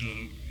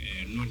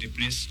don't know the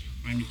place.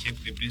 Let me check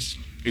the place.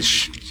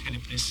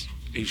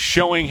 He's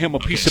showing him a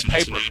piece of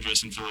paper. That's an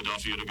address in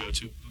Philadelphia to go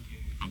to.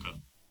 Okay.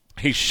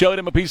 He showed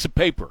him a piece of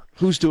paper.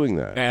 Who's doing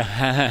that?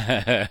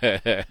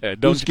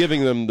 Who's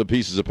giving them the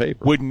pieces of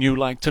paper? Wouldn't you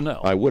like to know?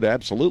 I would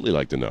absolutely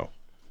like to know.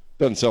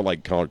 Doesn't sound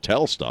like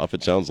cartel stuff.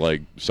 It sounds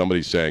like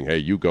somebody's saying, hey,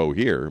 you go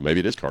here. Maybe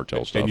it is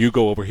cartel stuff. And you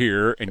go over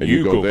here, and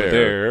you go over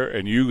there,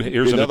 and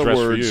here's an address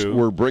for you. In other words,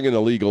 we're bringing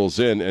illegals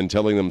in and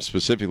telling them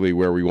specifically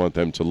where we want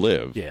them to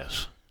live.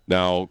 Yes.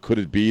 Now, could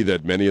it be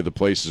that many of the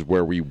places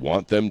where we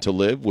want them to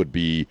live would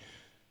be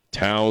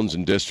towns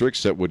and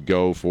districts that would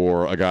go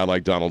for a guy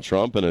like Donald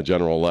Trump in a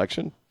general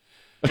election?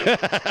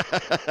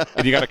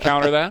 And you got to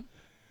counter that?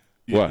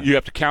 What? You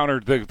have to counter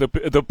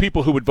the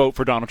people who would vote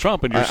for Donald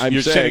Trump, and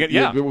you're saying it.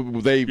 Yeah,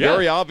 they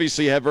very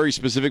obviously have very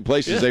specific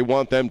places they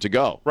want them to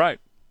go. Right.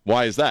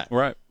 Why is that?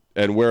 Right.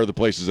 And where are the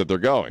places that they're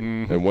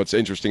going? And what's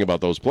interesting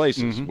about those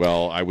places?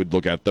 Well, I would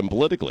look at them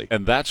politically.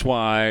 And that's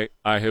why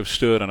I have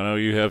stood, and I know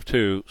you have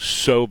too,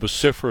 so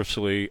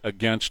vociferously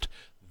against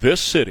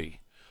this city,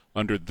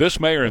 under this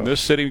mayor and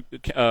this city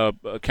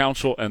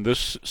council and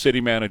this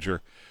city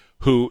manager,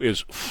 who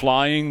is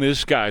flying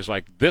these guys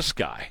like this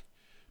guy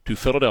to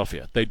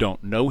Philadelphia. They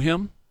don't know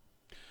him.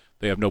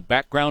 They have no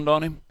background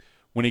on him.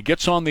 When he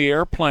gets on the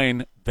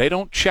airplane, they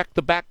don't check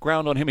the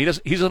background on him. He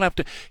doesn't have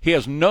to.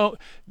 He's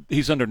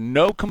under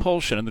no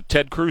compulsion. And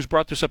Ted Cruz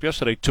brought this up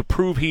yesterday to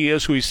prove he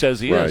is who he says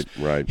he is.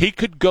 Right. He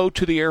could go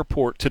to the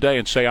airport today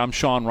and say, "I'm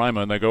Sean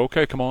Rima," and they go,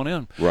 "Okay, come on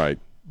in." Right.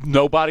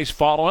 Nobody's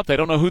following up. They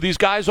don't know who these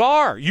guys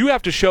are. You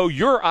have to show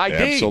your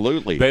ID.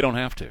 Absolutely. They don't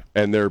have to.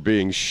 And they're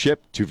being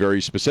shipped to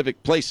very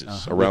specific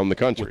places around the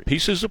country. With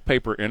pieces of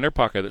paper in their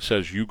pocket that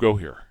says, you go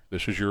here.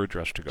 This is your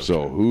address to go to.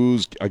 So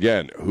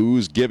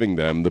who's giving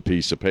them the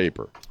piece of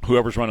paper?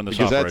 Whoever's running this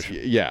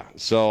operation.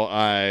 So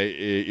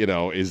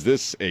is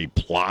this a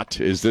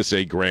plot? Is this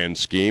a grand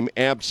scheme?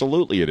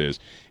 Absolutely it is.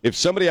 If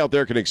somebody out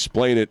there can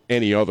explain it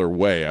any other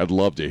way, I'd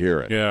love to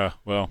hear it. Yeah,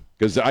 well.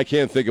 Because I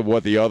can't think of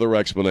what the other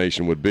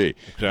explanation would be.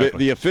 Exactly.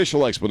 The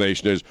official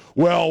explanation is,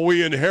 well,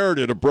 we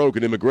inherited a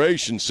broken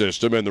immigration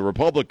system, and the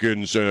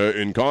Republicans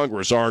in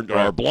Congress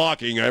are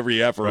blocking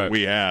every effort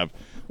we have,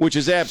 which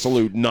is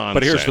absolute nonsense.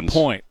 But here's the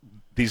point.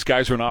 These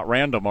guys are not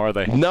random, are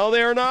they? No,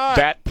 they're not.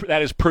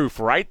 That is proof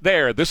right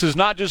there. This is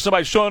not just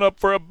somebody showing up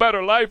for a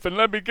better life and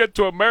let me get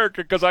to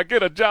America because I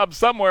get a job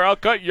somewhere. I'll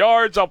cut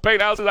yards. I'll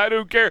paint houses. I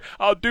don't care.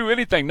 I'll do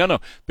anything. No.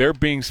 They're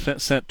being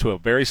sent to a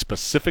very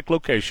specific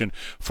location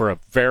for a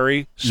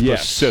very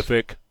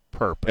specific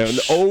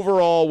purpose. And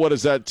overall, what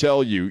does that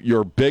tell you?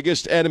 Your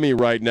biggest enemy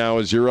right now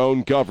is your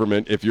own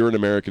government if you're an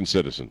American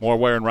citizen. More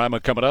Ware and Rima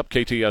coming up,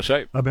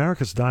 KTSA.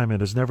 America's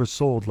Diamond has never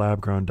sold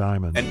lab-grown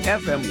diamond. And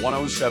FM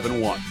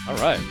 107.1. All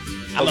right.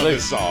 I love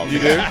this song. You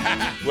do?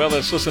 Well,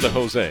 let's listen to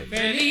Jose.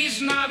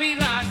 Feliz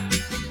Navidad.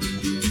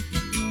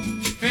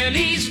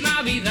 Feliz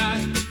Navidad.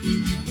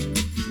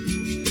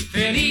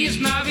 Feliz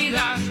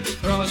Navidad.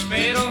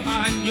 Prospero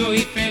año y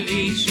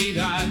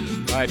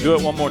felicidad. All right, do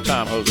it one more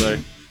time, Jose.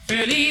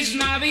 Feliz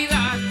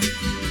Navidad.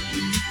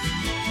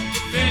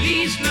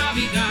 Feliz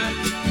Navidad.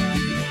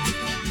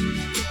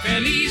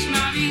 Feliz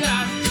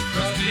Navidad.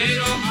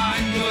 Prospero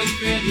año y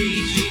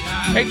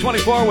felicidad.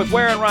 824 with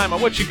Ware and Rima.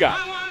 What you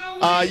got?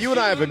 You and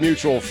I have a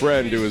mutual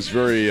friend who is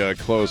very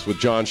close with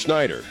John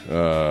Schneider,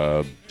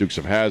 Dukes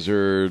of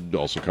Hazzard,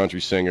 also country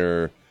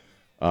singer.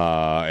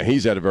 And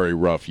he's had a very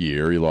rough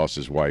year. He lost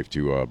his wife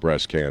to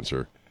breast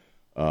cancer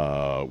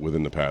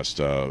within the past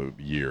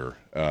year.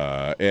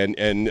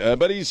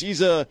 But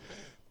he's a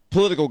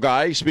political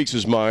guy. He speaks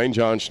his mind,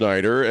 John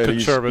Schneider. And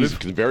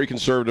conservative. He's a very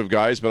conservative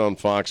guy. He's been on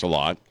Fox a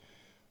lot.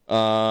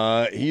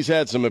 He's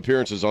had some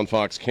appearances on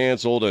Fox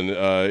canceled, and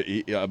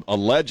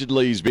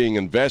allegedly he's being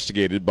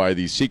investigated by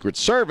the Secret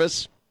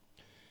Service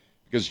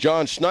because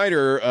John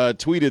Schneider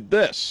tweeted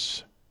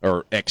this,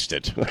 or X'd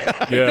it.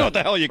 I don't know what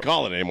the hell you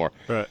call it anymore.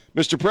 Right.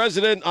 Mr.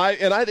 President,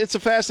 it's a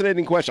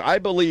fascinating question.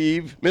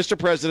 Mr.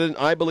 President,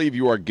 I believe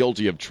you are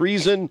guilty of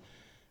treason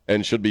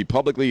and should be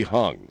publicly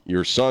hung.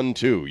 Your son,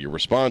 too. Your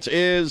response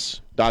is ...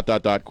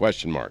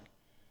 question mark.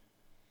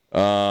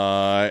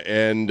 A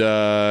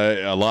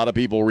lot of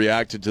people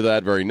reacted to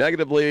that very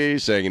negatively,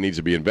 saying it needs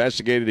to be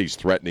investigated. He's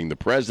threatening the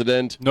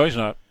president. No, he's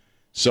not.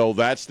 So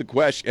that's the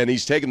question. And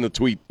he's taken the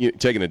tweet,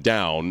 taken it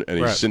down, and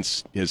he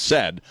since has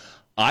said,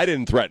 I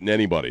didn't threaten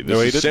anybody.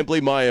 This is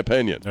simply my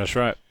opinion. That's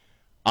right.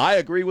 I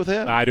agree with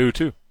him. I do,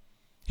 too.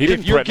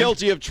 If you're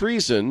guilty of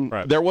treason,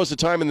 there was a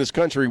time in this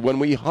country when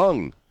we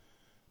hung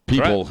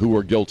people who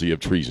were guilty of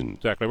treason.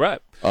 Exactly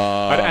right.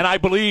 And I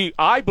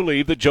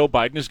believe that Joe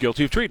Biden is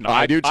guilty of treason.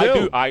 I do,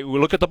 too. We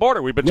look at the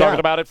border. We've been talking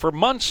about it for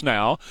months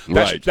now.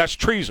 That's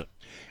treason.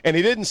 And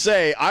he didn't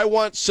say, I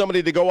want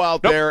somebody to go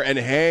out there and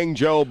hang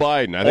Joe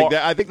Biden.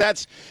 I think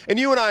that's, and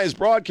you and I as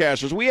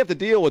broadcasters, we have to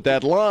deal with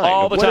that line.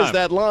 All the time. What is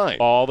that line?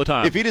 All the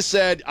time. If he just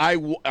said, I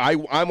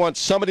want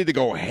somebody to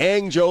go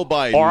hang Joe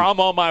Biden. Or I'm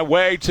on my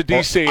way to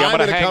D.C. I'm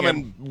going to come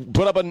him. and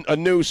put up a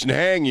noose and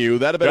hang you,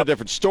 that would have been a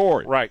different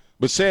story. Right.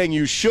 But saying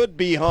you should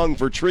be hung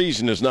for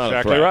treason is not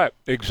a threat. Exactly right.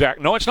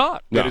 Exactly. No, it's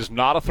not. No. It is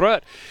not a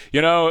threat.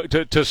 You know,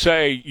 to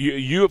say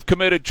you have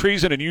committed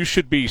treason and you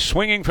should be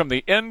swinging from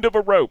the end of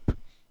a rope.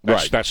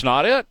 That's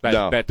not it.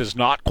 That does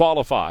not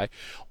qualify.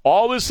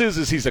 All this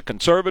is he's a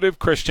conservative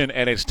Christian,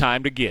 and it's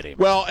time to get him.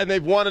 Well, and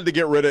they've wanted to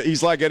get rid of –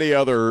 he's like any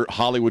other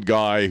Hollywood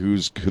guy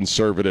who's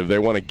conservative. They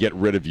want to get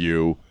rid of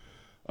you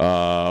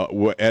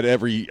at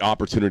every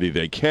opportunity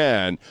they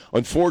can.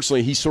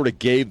 Unfortunately, he sort of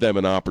gave them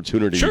an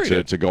opportunity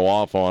to go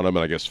off on him,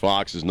 and I guess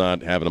Fox is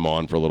not having him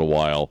on for a little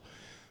while.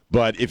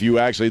 But if you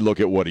actually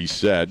look at what he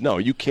said, no,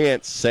 you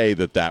can't say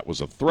that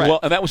was a threat. Well,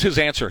 and that was his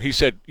answer. He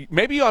said,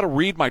 maybe you ought to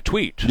read my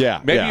tweet.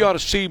 Yeah. Maybe you ought to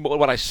see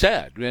what I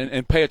said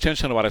and pay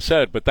attention to what I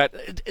said. But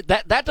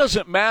that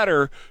doesn't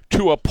matter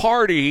to a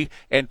party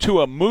and to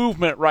a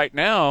movement right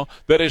now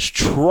that is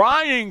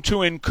trying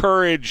to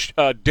encourage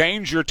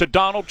danger to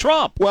Donald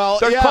Trump. Well,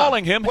 they're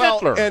calling him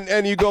Hitler.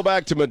 And you go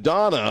back to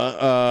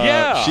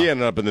Madonna. She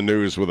ended up in the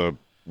news with a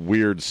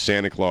weird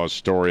Santa Claus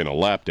story and a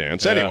lap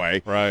dance.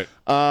 Anyway,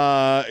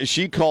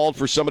 she called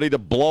for somebody to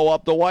blow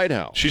up the White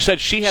House. She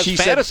said she has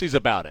fantasies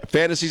about it.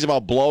 Fantasies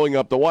about blowing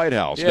up the White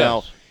House. Yes.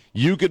 Now,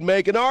 you could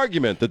make an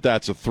argument that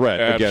that's a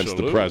threat against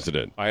the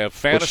president. I have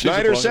fantasies. But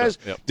Schneider says,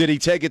 did he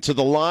take it to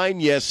the line?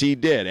 Yes, he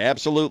did.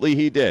 Absolutely,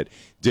 he did.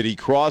 Did he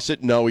cross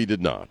it? No, he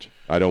did not.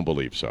 I don't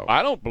believe so.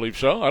 I don't believe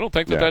so. I don't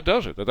think that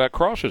does it, that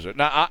crosses it.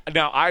 Now,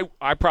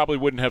 I probably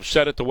wouldn't have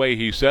said it the way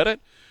he said it.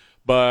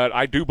 But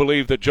I do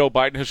believe that Joe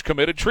Biden has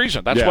committed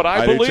treason. That's what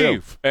I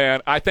believe,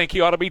 and I think he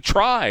ought to be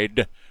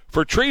tried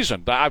for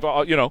treason.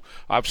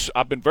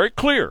 I've been very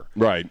clear.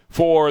 Right.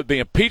 For the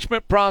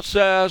impeachment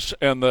process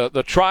and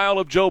the trial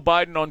of Joe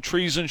Biden on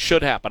treason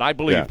should happen. I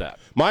believe that.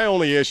 My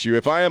only issue,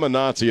 if I am a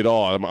Nazi at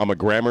all, I'm a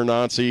grammar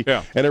Nazi,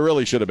 and it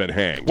really should have been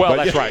hanged. Well,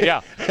 that's right. Yeah.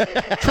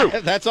 True.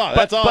 That's all.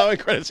 That's all I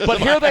criticism.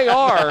 But here they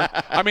are.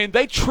 I mean,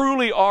 they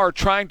truly are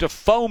trying to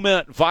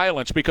foment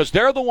violence because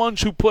they're the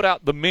ones who put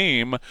out the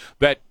meme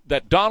that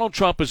Donald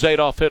Trump is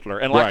Adolf Hitler.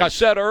 And like I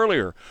said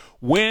earlier,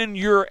 when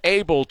you're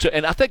able to,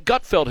 and I think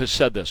Gutfeld has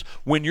said this,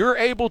 when you're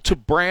able to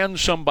brand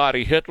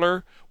somebody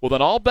Hitler, well,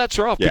 then all bets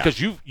are off because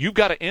you've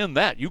got to end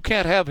that. You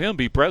can't have him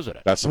be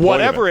president. That's the point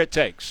whatever it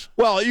takes.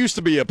 Well, it used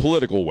to be a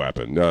political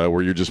weapon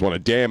where you just want to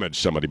damage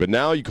somebody, but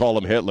now you call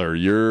them Hitler.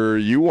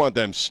 You want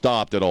them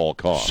stopped at all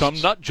costs.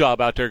 Some nut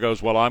job out there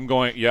goes, well, I'm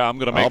going to make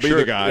sure. I'll be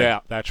the guy. Yeah,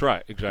 that's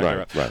right.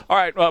 Exactly right. All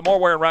right, more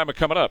Ware and Rima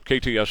coming up.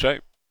 KTSA.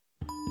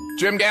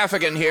 Jim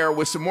Gaffigan here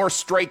with some more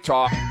straight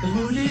talk. The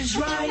mood is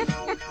right.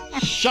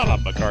 Shut up,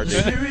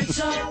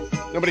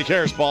 McCartney. Nobody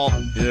cares, Paul.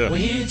 Yeah.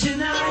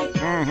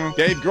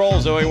 Dave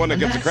Grohl's the only one that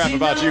gives a crap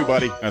about you,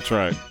 buddy. That's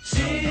right.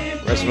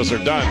 The rest of us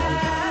are done.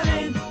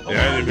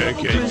 Yeah.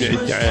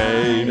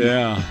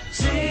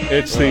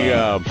 It's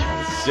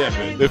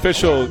the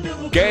official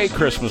gay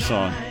Christmas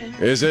song.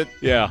 Is it?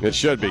 Yeah. It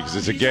should be, because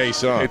it's a gay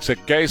song. It's a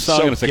gay song,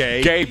 So and it's a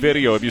gay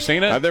video. Have you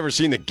seen it? I've never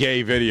seen the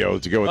gay video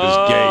to go with this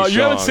gay song.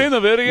 You haven't seen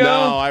the video?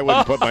 No, I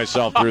wouldn't put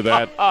myself through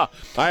that. I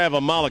have a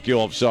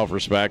molecule of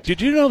self-respect.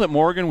 Did you know that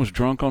Morgan was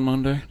drunk on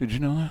Monday? Did you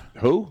know that?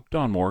 Who?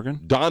 Don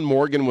Morgan. Don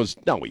Morgan was...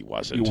 No, he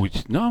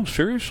wasn't. No,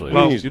 seriously.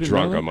 Well, he's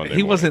drunk on Monday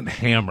He morning. wasn't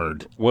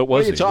hammered. What was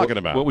What are you he? talking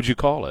about? What would you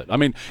call it? I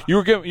mean, you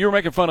were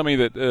making fun of me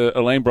that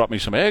Elaine brought me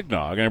some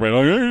eggnog, and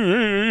everybody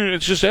like,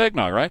 it's just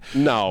eggnog, right?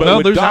 No. But No,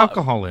 with there's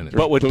alcohol in it.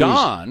 But with booze.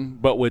 Don,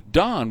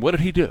 what did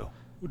he do?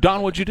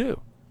 Don, what'd you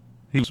do?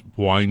 He was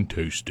wine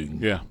tasting.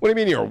 Yeah. What do you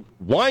mean you're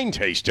wine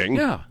tasting?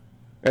 Yeah.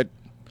 At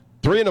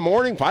 3 in the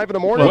morning, 5 in the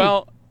morning?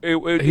 Well,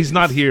 He's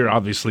not here,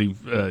 obviously.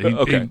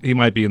 Okay. He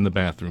might be in the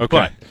bathroom. Okay.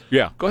 But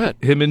Yeah, go ahead.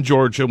 him and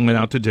Georgia went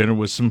out to dinner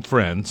with some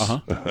friends.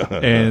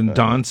 And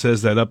Don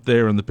says that up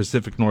there in the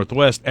Pacific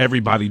Northwest,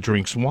 everybody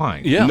drinks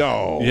wine. Yeah.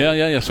 No.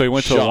 Yeah. So he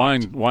went to a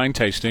Shocked. wine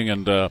tasting,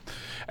 and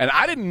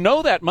I didn't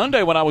know that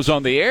Monday when I was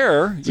on the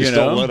air. Is he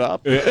still lit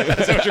up? Is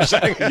that what you're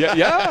saying?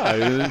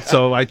 Yeah.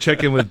 So I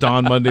check in with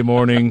Don Monday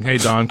morning. Hey,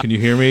 Don, can you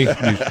hear me?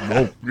 And he's, yeah,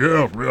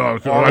 I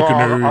can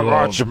hear you. I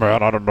got you,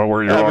 man. I don't know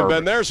where you I haven't are.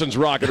 been there since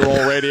rock and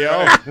roll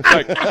radio.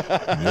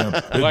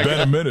 It's been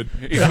a minute.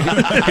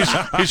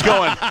 He's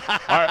going,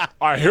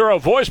 I hear a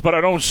voice, but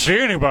I don't see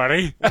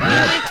anybody.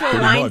 I went to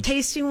a wine much.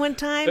 tasting one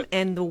time,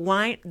 and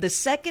the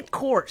second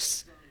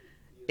course,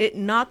 it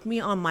knocked me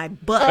on my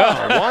butt.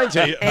 Wine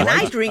tasting. And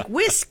I drink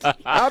whiskey.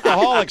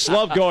 Alcoholics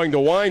love going to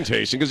wine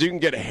tasting because you can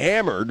get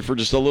hammered for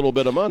just a little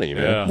bit of money,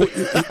 man. Yeah.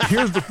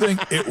 Here's the thing.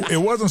 It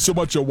wasn't so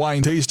much a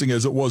wine tasting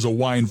as it was a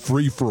wine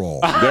free-for-all.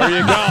 There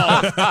you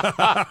go.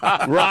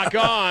 Rock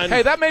on.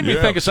 Hey, that made me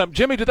think of something.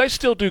 Jimmy, do they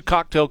still do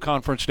cocktail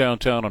conference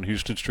downtown on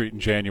Houston Street in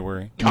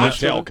January?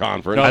 Cocktail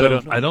conference. No, I they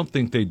don't. I don't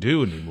think they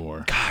do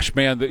anymore. Gosh,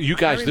 man, you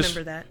guys, I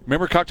remember that.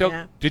 Remember cocktail?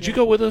 Yeah. Did you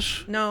go with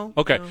us? No.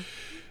 Okay. no.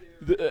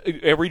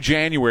 Every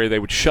January they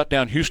would shut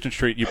down Houston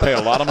Street. You pay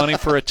a lot of money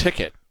for a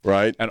ticket.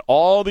 Right. And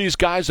all these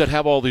guys that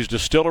have all these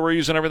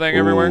distilleries and everything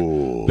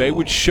everywhere, they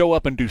would show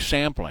up and do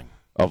sampling.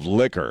 Of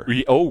liquor.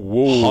 Oh,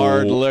 whoa.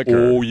 Hard liquor.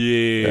 Oh,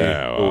 yeah.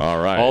 Yeah, well,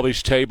 all right. All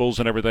these tables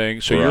and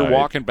everything. So you're Right.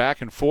 walking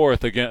back and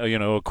forth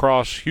again,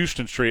 across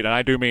Houston Street, and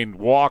I do mean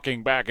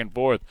walking back and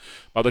forth.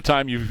 By the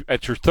time you're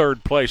at your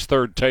third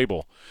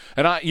table,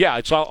 and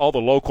it's all the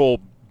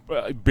local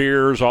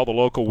beers, all the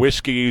local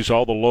whiskeys,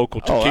 all the local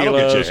tequilas, that'll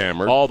get you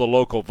hammered. all the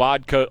local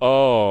vodka.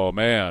 Oh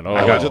man!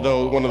 I went to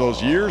one of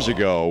those years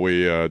ago.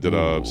 We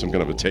did some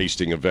kind of a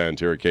tasting event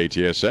here at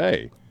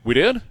KTSA. We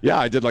did? Yeah,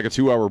 I did like a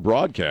 2-hour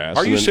broadcast.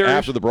 Are you then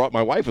serious?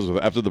 My wife was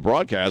with. After the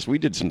broadcast, we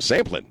did some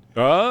sampling.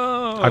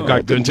 Oh, I've got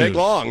It didn't good take news.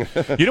 long.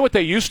 You know what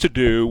they used to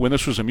do when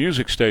this was a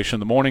music station?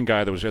 The morning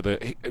guy that was there,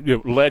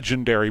 the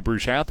legendary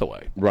Bruce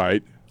Hathaway.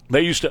 Right.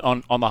 They used to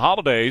on the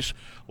holidays,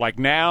 like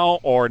now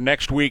or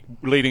next week,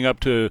 leading up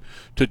to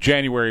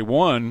January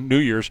 1, New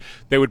Year's.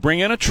 They would bring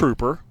in a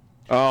trooper.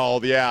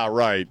 Oh, yeah,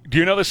 right. Do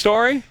you know the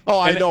story? Oh,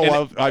 I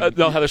know.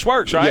 Know how this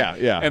works, right? Yeah,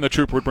 yeah. And the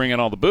trooper would bring in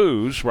all the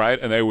booze, right?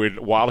 And they would,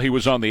 while he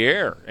was on the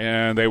air,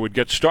 and they would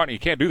get started. You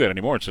can't do that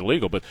anymore; it's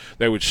illegal. But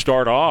they would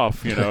start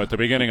off, at the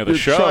beginning of the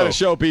show, trying to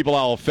show people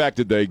how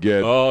affected they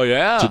get. Oh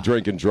yeah, to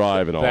drink and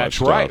drive and all That's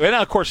that stuff. right. And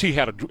of course, he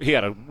had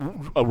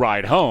a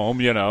ride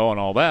home, and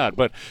all that.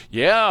 But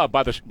yeah,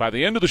 by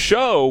the end of the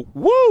show,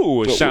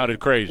 woo, it sounded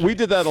crazy. We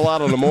did that a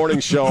lot on the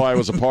morning show I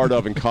was a part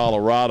of in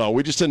Colorado.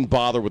 We just didn't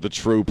bother with the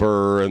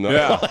trooper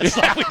and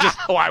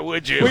why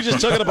would you? We just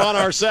took it upon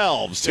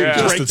ourselves to Just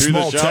drink a through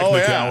small the show.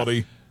 technicality.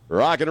 Yeah.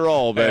 Rock and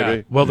roll,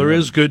 baby. Well, there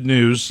is good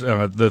news.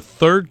 The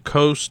Third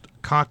Coast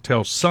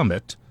Cocktail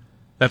Summit,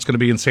 that's going to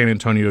be in San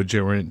Antonio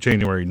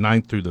January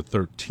 9th through the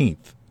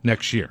 13th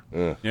next year.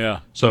 Yeah.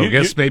 So I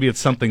guess maybe it's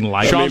something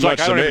like Sean's like,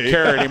 I don't even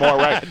care anymore,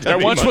 right? There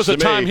once was a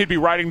time he'd be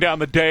writing down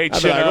the dates.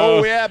 I'd be like,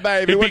 oh, yeah,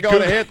 baby, we're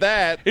going to hit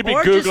that. He'd be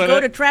Or Googling just go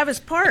it. to Travis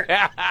Park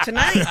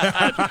tonight.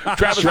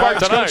 Travis Park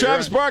Go tonight. to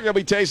Travis Park. I'll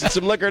be tasting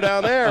some liquor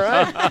down there,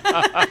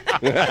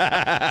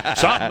 right?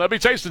 Something. I'll be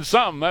tasting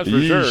something, that's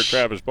for sure, at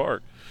Travis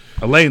Park.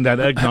 Elaine,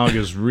 that eggnog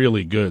is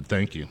really good.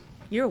 Thank you.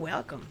 You're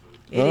welcome.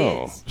 It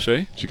is.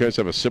 See? Did you guys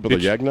have a sip of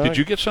the eggnog? Did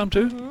you get some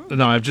too?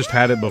 No, I've just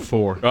had it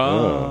before.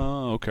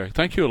 Oh, okay.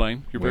 Thank you,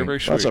 Elaine. You're very, very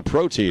sweet. That's a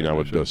protein, I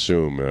would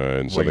assume,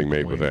 in something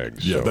made with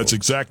eggs. Yeah, so. that's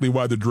exactly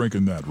why they're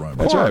drinking that, right?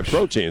 That's right,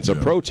 protein. It's a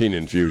protein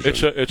infusion.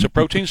 It's a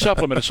protein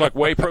supplement. It's like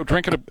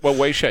drinking a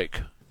whey shake.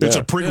 It's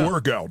a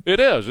pre-workout. It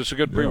is. It's a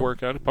good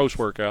pre-workout,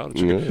 post-workout.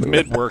 It's a good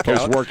mid-workout.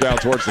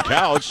 Post-workout towards the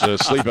couch to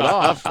sleep it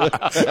off.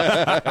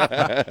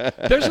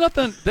 There's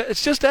nothing.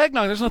 It's just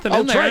eggnog. There's nothing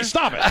in there. Trey,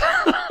 stop it.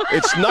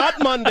 It's not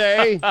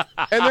Monday,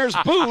 and there's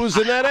booze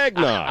in that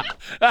eggnog.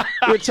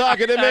 You're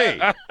talking to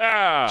me.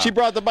 She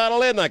brought the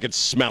bottle in, and I could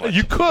smell it.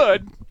 You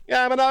could.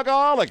 Yeah, I'm an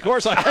alcoholic. Of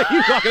course, you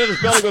walking in this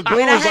building with booze.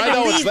 Wait, I had I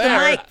know to it's leave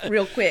there. the mic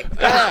real quick.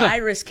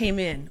 Iris came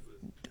in.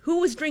 Who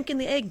was drinking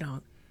the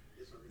eggnog?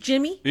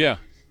 Jimmy? Yeah.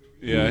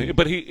 Yeah,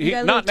 but he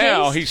not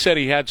now. Taste? He said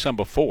he had some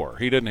before.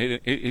 He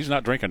didn't. He's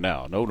not drinking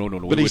now. No.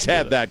 But he's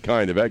had that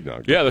kind of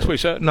eggnog. Yeah, that's what he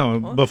said. No,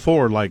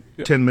 before, like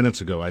 10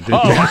 minutes ago, I did.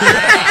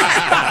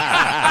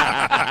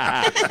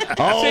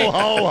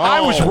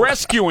 I was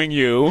rescuing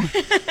you,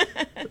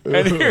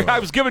 and here I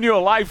was giving you a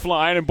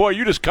lifeline, and boy,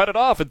 you just cut it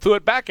off and threw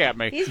it back at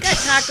me. He's got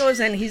tacos,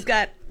 and he's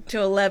got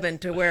till 11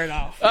 to wear it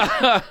off.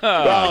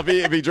 Well,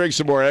 if he drinks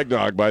some more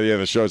eggnog by the end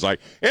of the show, it's like,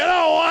 you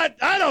know what?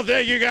 I don't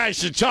think you guys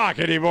should talk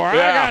anymore.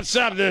 Yeah. I got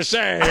something to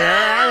say here.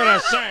 I'm going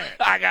to say it.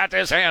 I got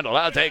this handled.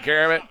 I'll take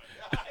care of it.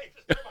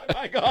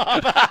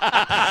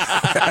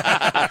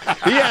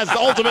 He has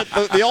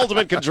the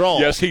ultimate control.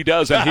 Yes, he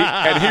does,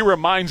 and he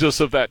reminds us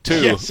of that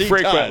too. Yes, he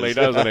frequently,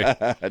 does.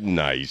 doesn't he?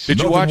 Nice.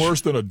 Did you watch?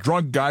 Worse than a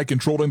drunk guy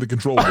controlling the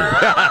control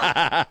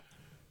board.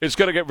 It's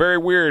going to get very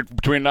weird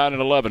between 9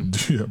 and 11.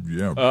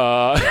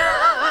 Yeah.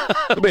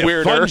 It'll be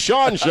a fun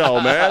Sean show,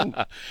 man.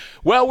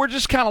 Well, we're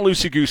just kind of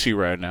loosey-goosey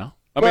right now.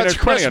 I mean, it's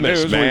there's plenty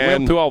Christmas, of news. man. We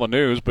went through all the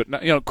news, but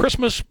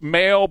Christmas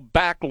mail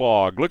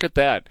backlog. Look at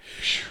that.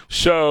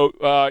 So,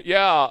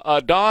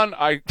 Don,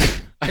 I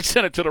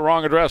sent it to the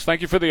wrong address.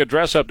 Thank you for the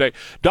address update.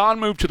 Don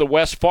moved to the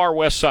far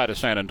west side of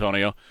San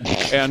Antonio,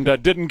 and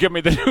didn't give me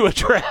the new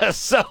address.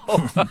 So,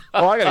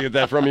 I got to get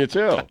that from you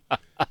too,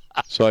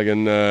 so I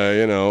can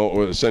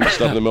send you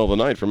stuff in the middle of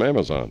the night from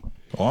Amazon.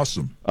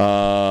 Awesome.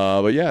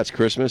 But yeah, it's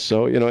Christmas,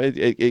 so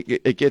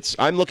it gets.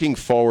 I'm looking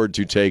forward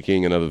to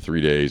taking another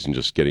 3 days and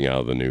just getting out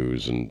of the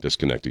news and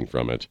disconnecting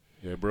from it.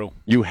 Yeah, bro.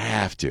 You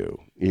have to.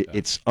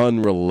 It's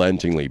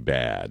unrelentingly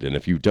bad, and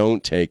if you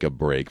don't take a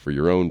break for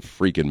your own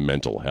freaking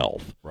mental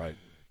health, right,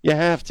 you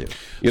have to.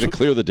 You got to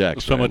clear the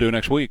decks. So I'm gonna do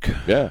next week.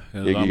 Yeah,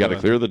 you got to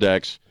clear the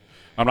decks.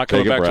 I'm not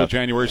coming back till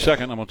January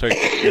 2nd. I'm gonna take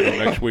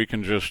next week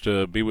and just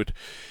be with.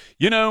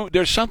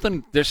 There's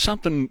something.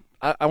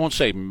 I won't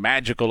say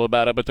magical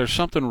about it, but there's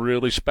something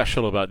really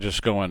special about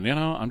just going,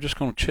 I'm just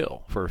going to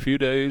chill for a few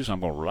days. I'm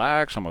going to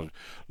relax. I'm going to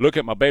look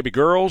at my baby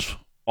girls,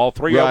 all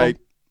three of them.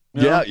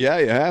 Yeah,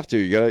 you have to.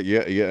 You got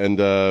and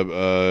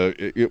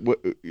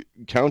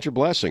count your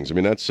blessings. I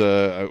mean, that's.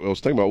 I was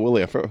thinking about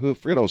Willie. I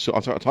forget. I was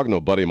talking to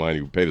a buddy of mine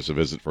who paid us a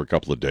visit for a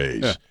couple of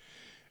days. Yeah.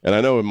 And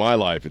I know in my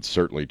life it's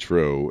certainly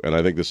true, and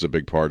I think this is a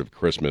big part of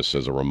Christmas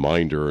as a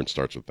reminder, and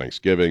starts with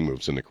Thanksgiving,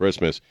 moves into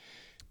Christmas.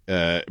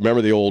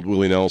 Remember the old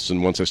Willie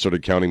Nelson, once I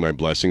started counting my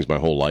blessings, my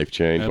whole life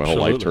changed. Absolutely.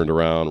 My whole life turned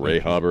around. Ray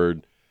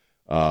Hubbard.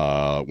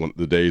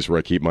 The days where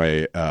I keep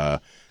my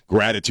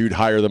gratitude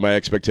higher than my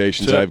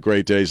expectations. I have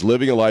great days.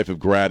 Living a life of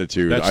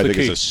gratitude, I think,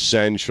 is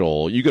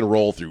essential. You can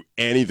roll through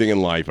anything in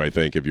life, I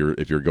think, if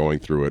you're going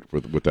through it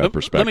with that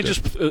perspective. Let me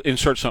just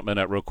insert something in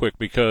that real quick,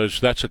 because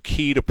that's a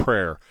key to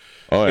prayer.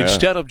 Oh, yeah.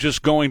 Instead of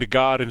just going to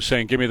God and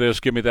saying, give me this,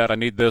 give me that, I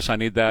need this, I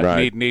need that,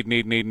 right.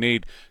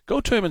 need, go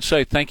to him and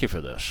say, thank you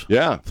for this.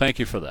 Yeah. Thank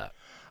you for that.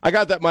 I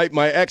got that.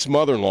 My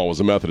ex-mother-in-law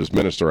was a Methodist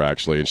minister,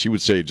 actually, and she would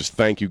say, just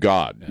thank you,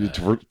 God. Yeah.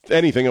 For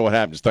anything that would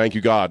happen, just thank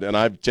you, God. And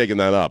I've taken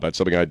that up. That's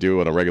something I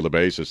do on a regular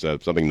basis.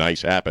 If something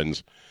nice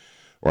happens,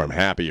 or I'm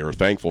happy or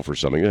thankful for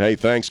something, hey,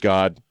 thanks,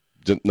 God.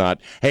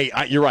 Not, hey,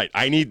 you're right.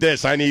 I need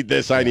this, I need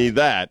this, I need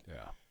that. Yeah.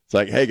 It's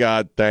like, hey,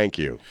 God, thank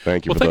you.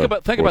 Thank you. Well, think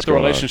about the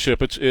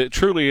relationship. It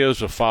truly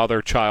is a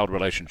father-child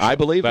relationship. I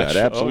believe that,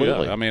 absolutely.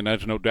 Oh, yeah. I mean,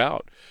 there's no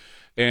doubt.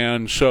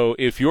 And so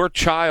if your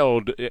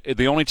child,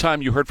 the only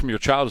time you heard from your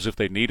child is if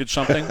they needed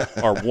something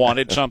or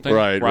wanted something,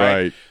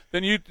 right.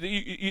 Then you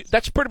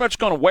that's pretty much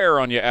going to wear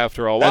on you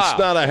after a while. That's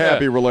not a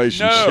happy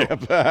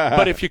relationship. No.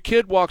 But if your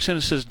kid walks in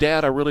and says,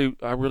 Dad, I really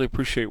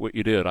appreciate what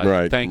you did.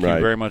 Thank you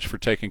very much for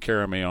taking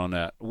care of me on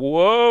that.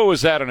 Whoa,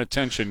 is that an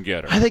attention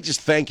getter? I think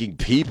just thanking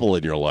people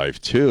in your life,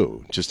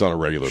 too, just on a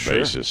regular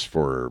basis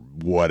for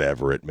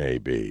whatever it may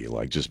be,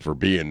 like just for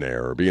being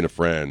there or being a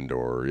friend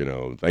or,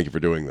 thank you for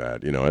doing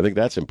that. I think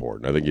that's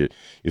important. I think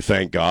you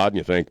thank God and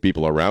you thank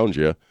people around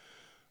you.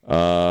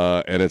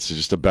 And it's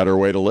just a better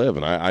way to live.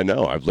 And I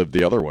know I've lived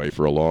the other way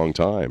for a long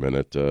time, and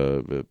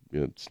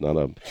it's not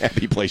a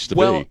happy place to be.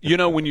 Well,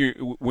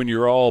 when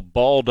you're all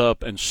balled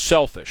up and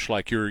selfish,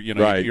 like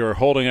you're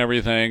holding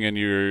everything, and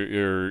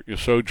you're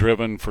so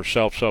driven for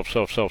self.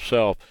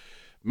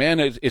 Man,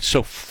 it's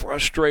so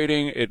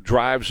frustrating. It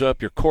drives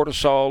up your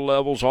cortisol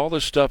levels. All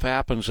this stuff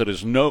happens that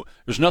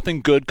there's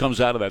nothing good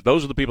comes out of that.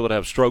 Those are the people that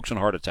have strokes and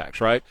heart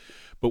attacks, right?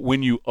 But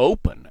when you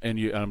open, and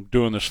I'm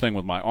doing this thing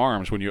with my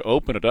arms, when you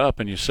open it up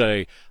and you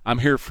say, I'm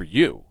here for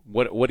you.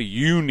 What do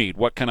you need?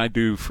 What can I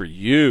do for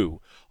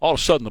you? All of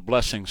a sudden the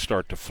blessings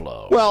start to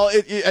flow. Well,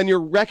 and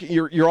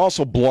you're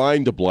also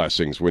blind to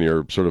blessings when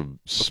you're sort of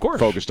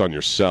focused on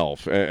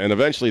yourself. And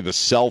eventually the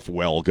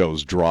self-well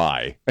goes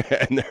dry.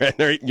 And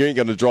you ain't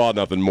going to draw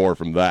nothing more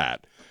from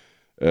that.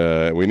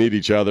 We need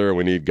each other, and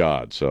we need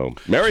God. So,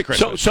 Merry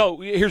Christmas. So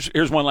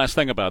here's one last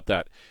thing about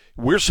that.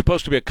 We're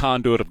supposed to be a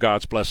conduit of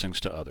God's blessings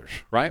to others,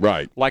 right?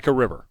 Right. Like a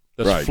river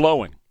that's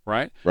flowing.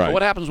 right? Right. But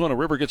what happens when a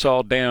river gets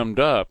all dammed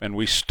up and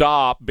we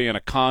stop being a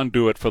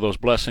conduit for those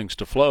blessings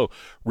to flow?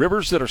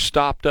 Rivers that are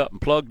stopped up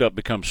and plugged up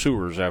become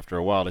sewers after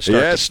a while. They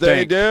start to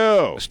stink. They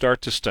do. They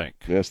start to stink.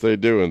 Yes, they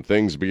do, and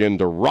things begin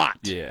to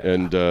rot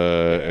and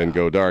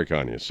go dark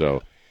on you.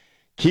 So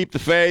keep the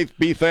faith,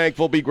 be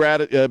thankful, be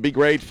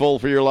grateful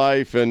for your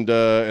life, and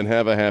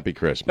have a happy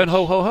Christmas. And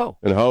ho, ho, ho.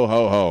 And ho,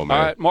 ho, ho, man.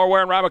 All right, more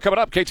Ware and Rima coming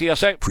up.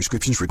 KTSA.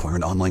 Prescriptions require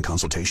an online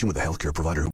consultation with a healthcare provider.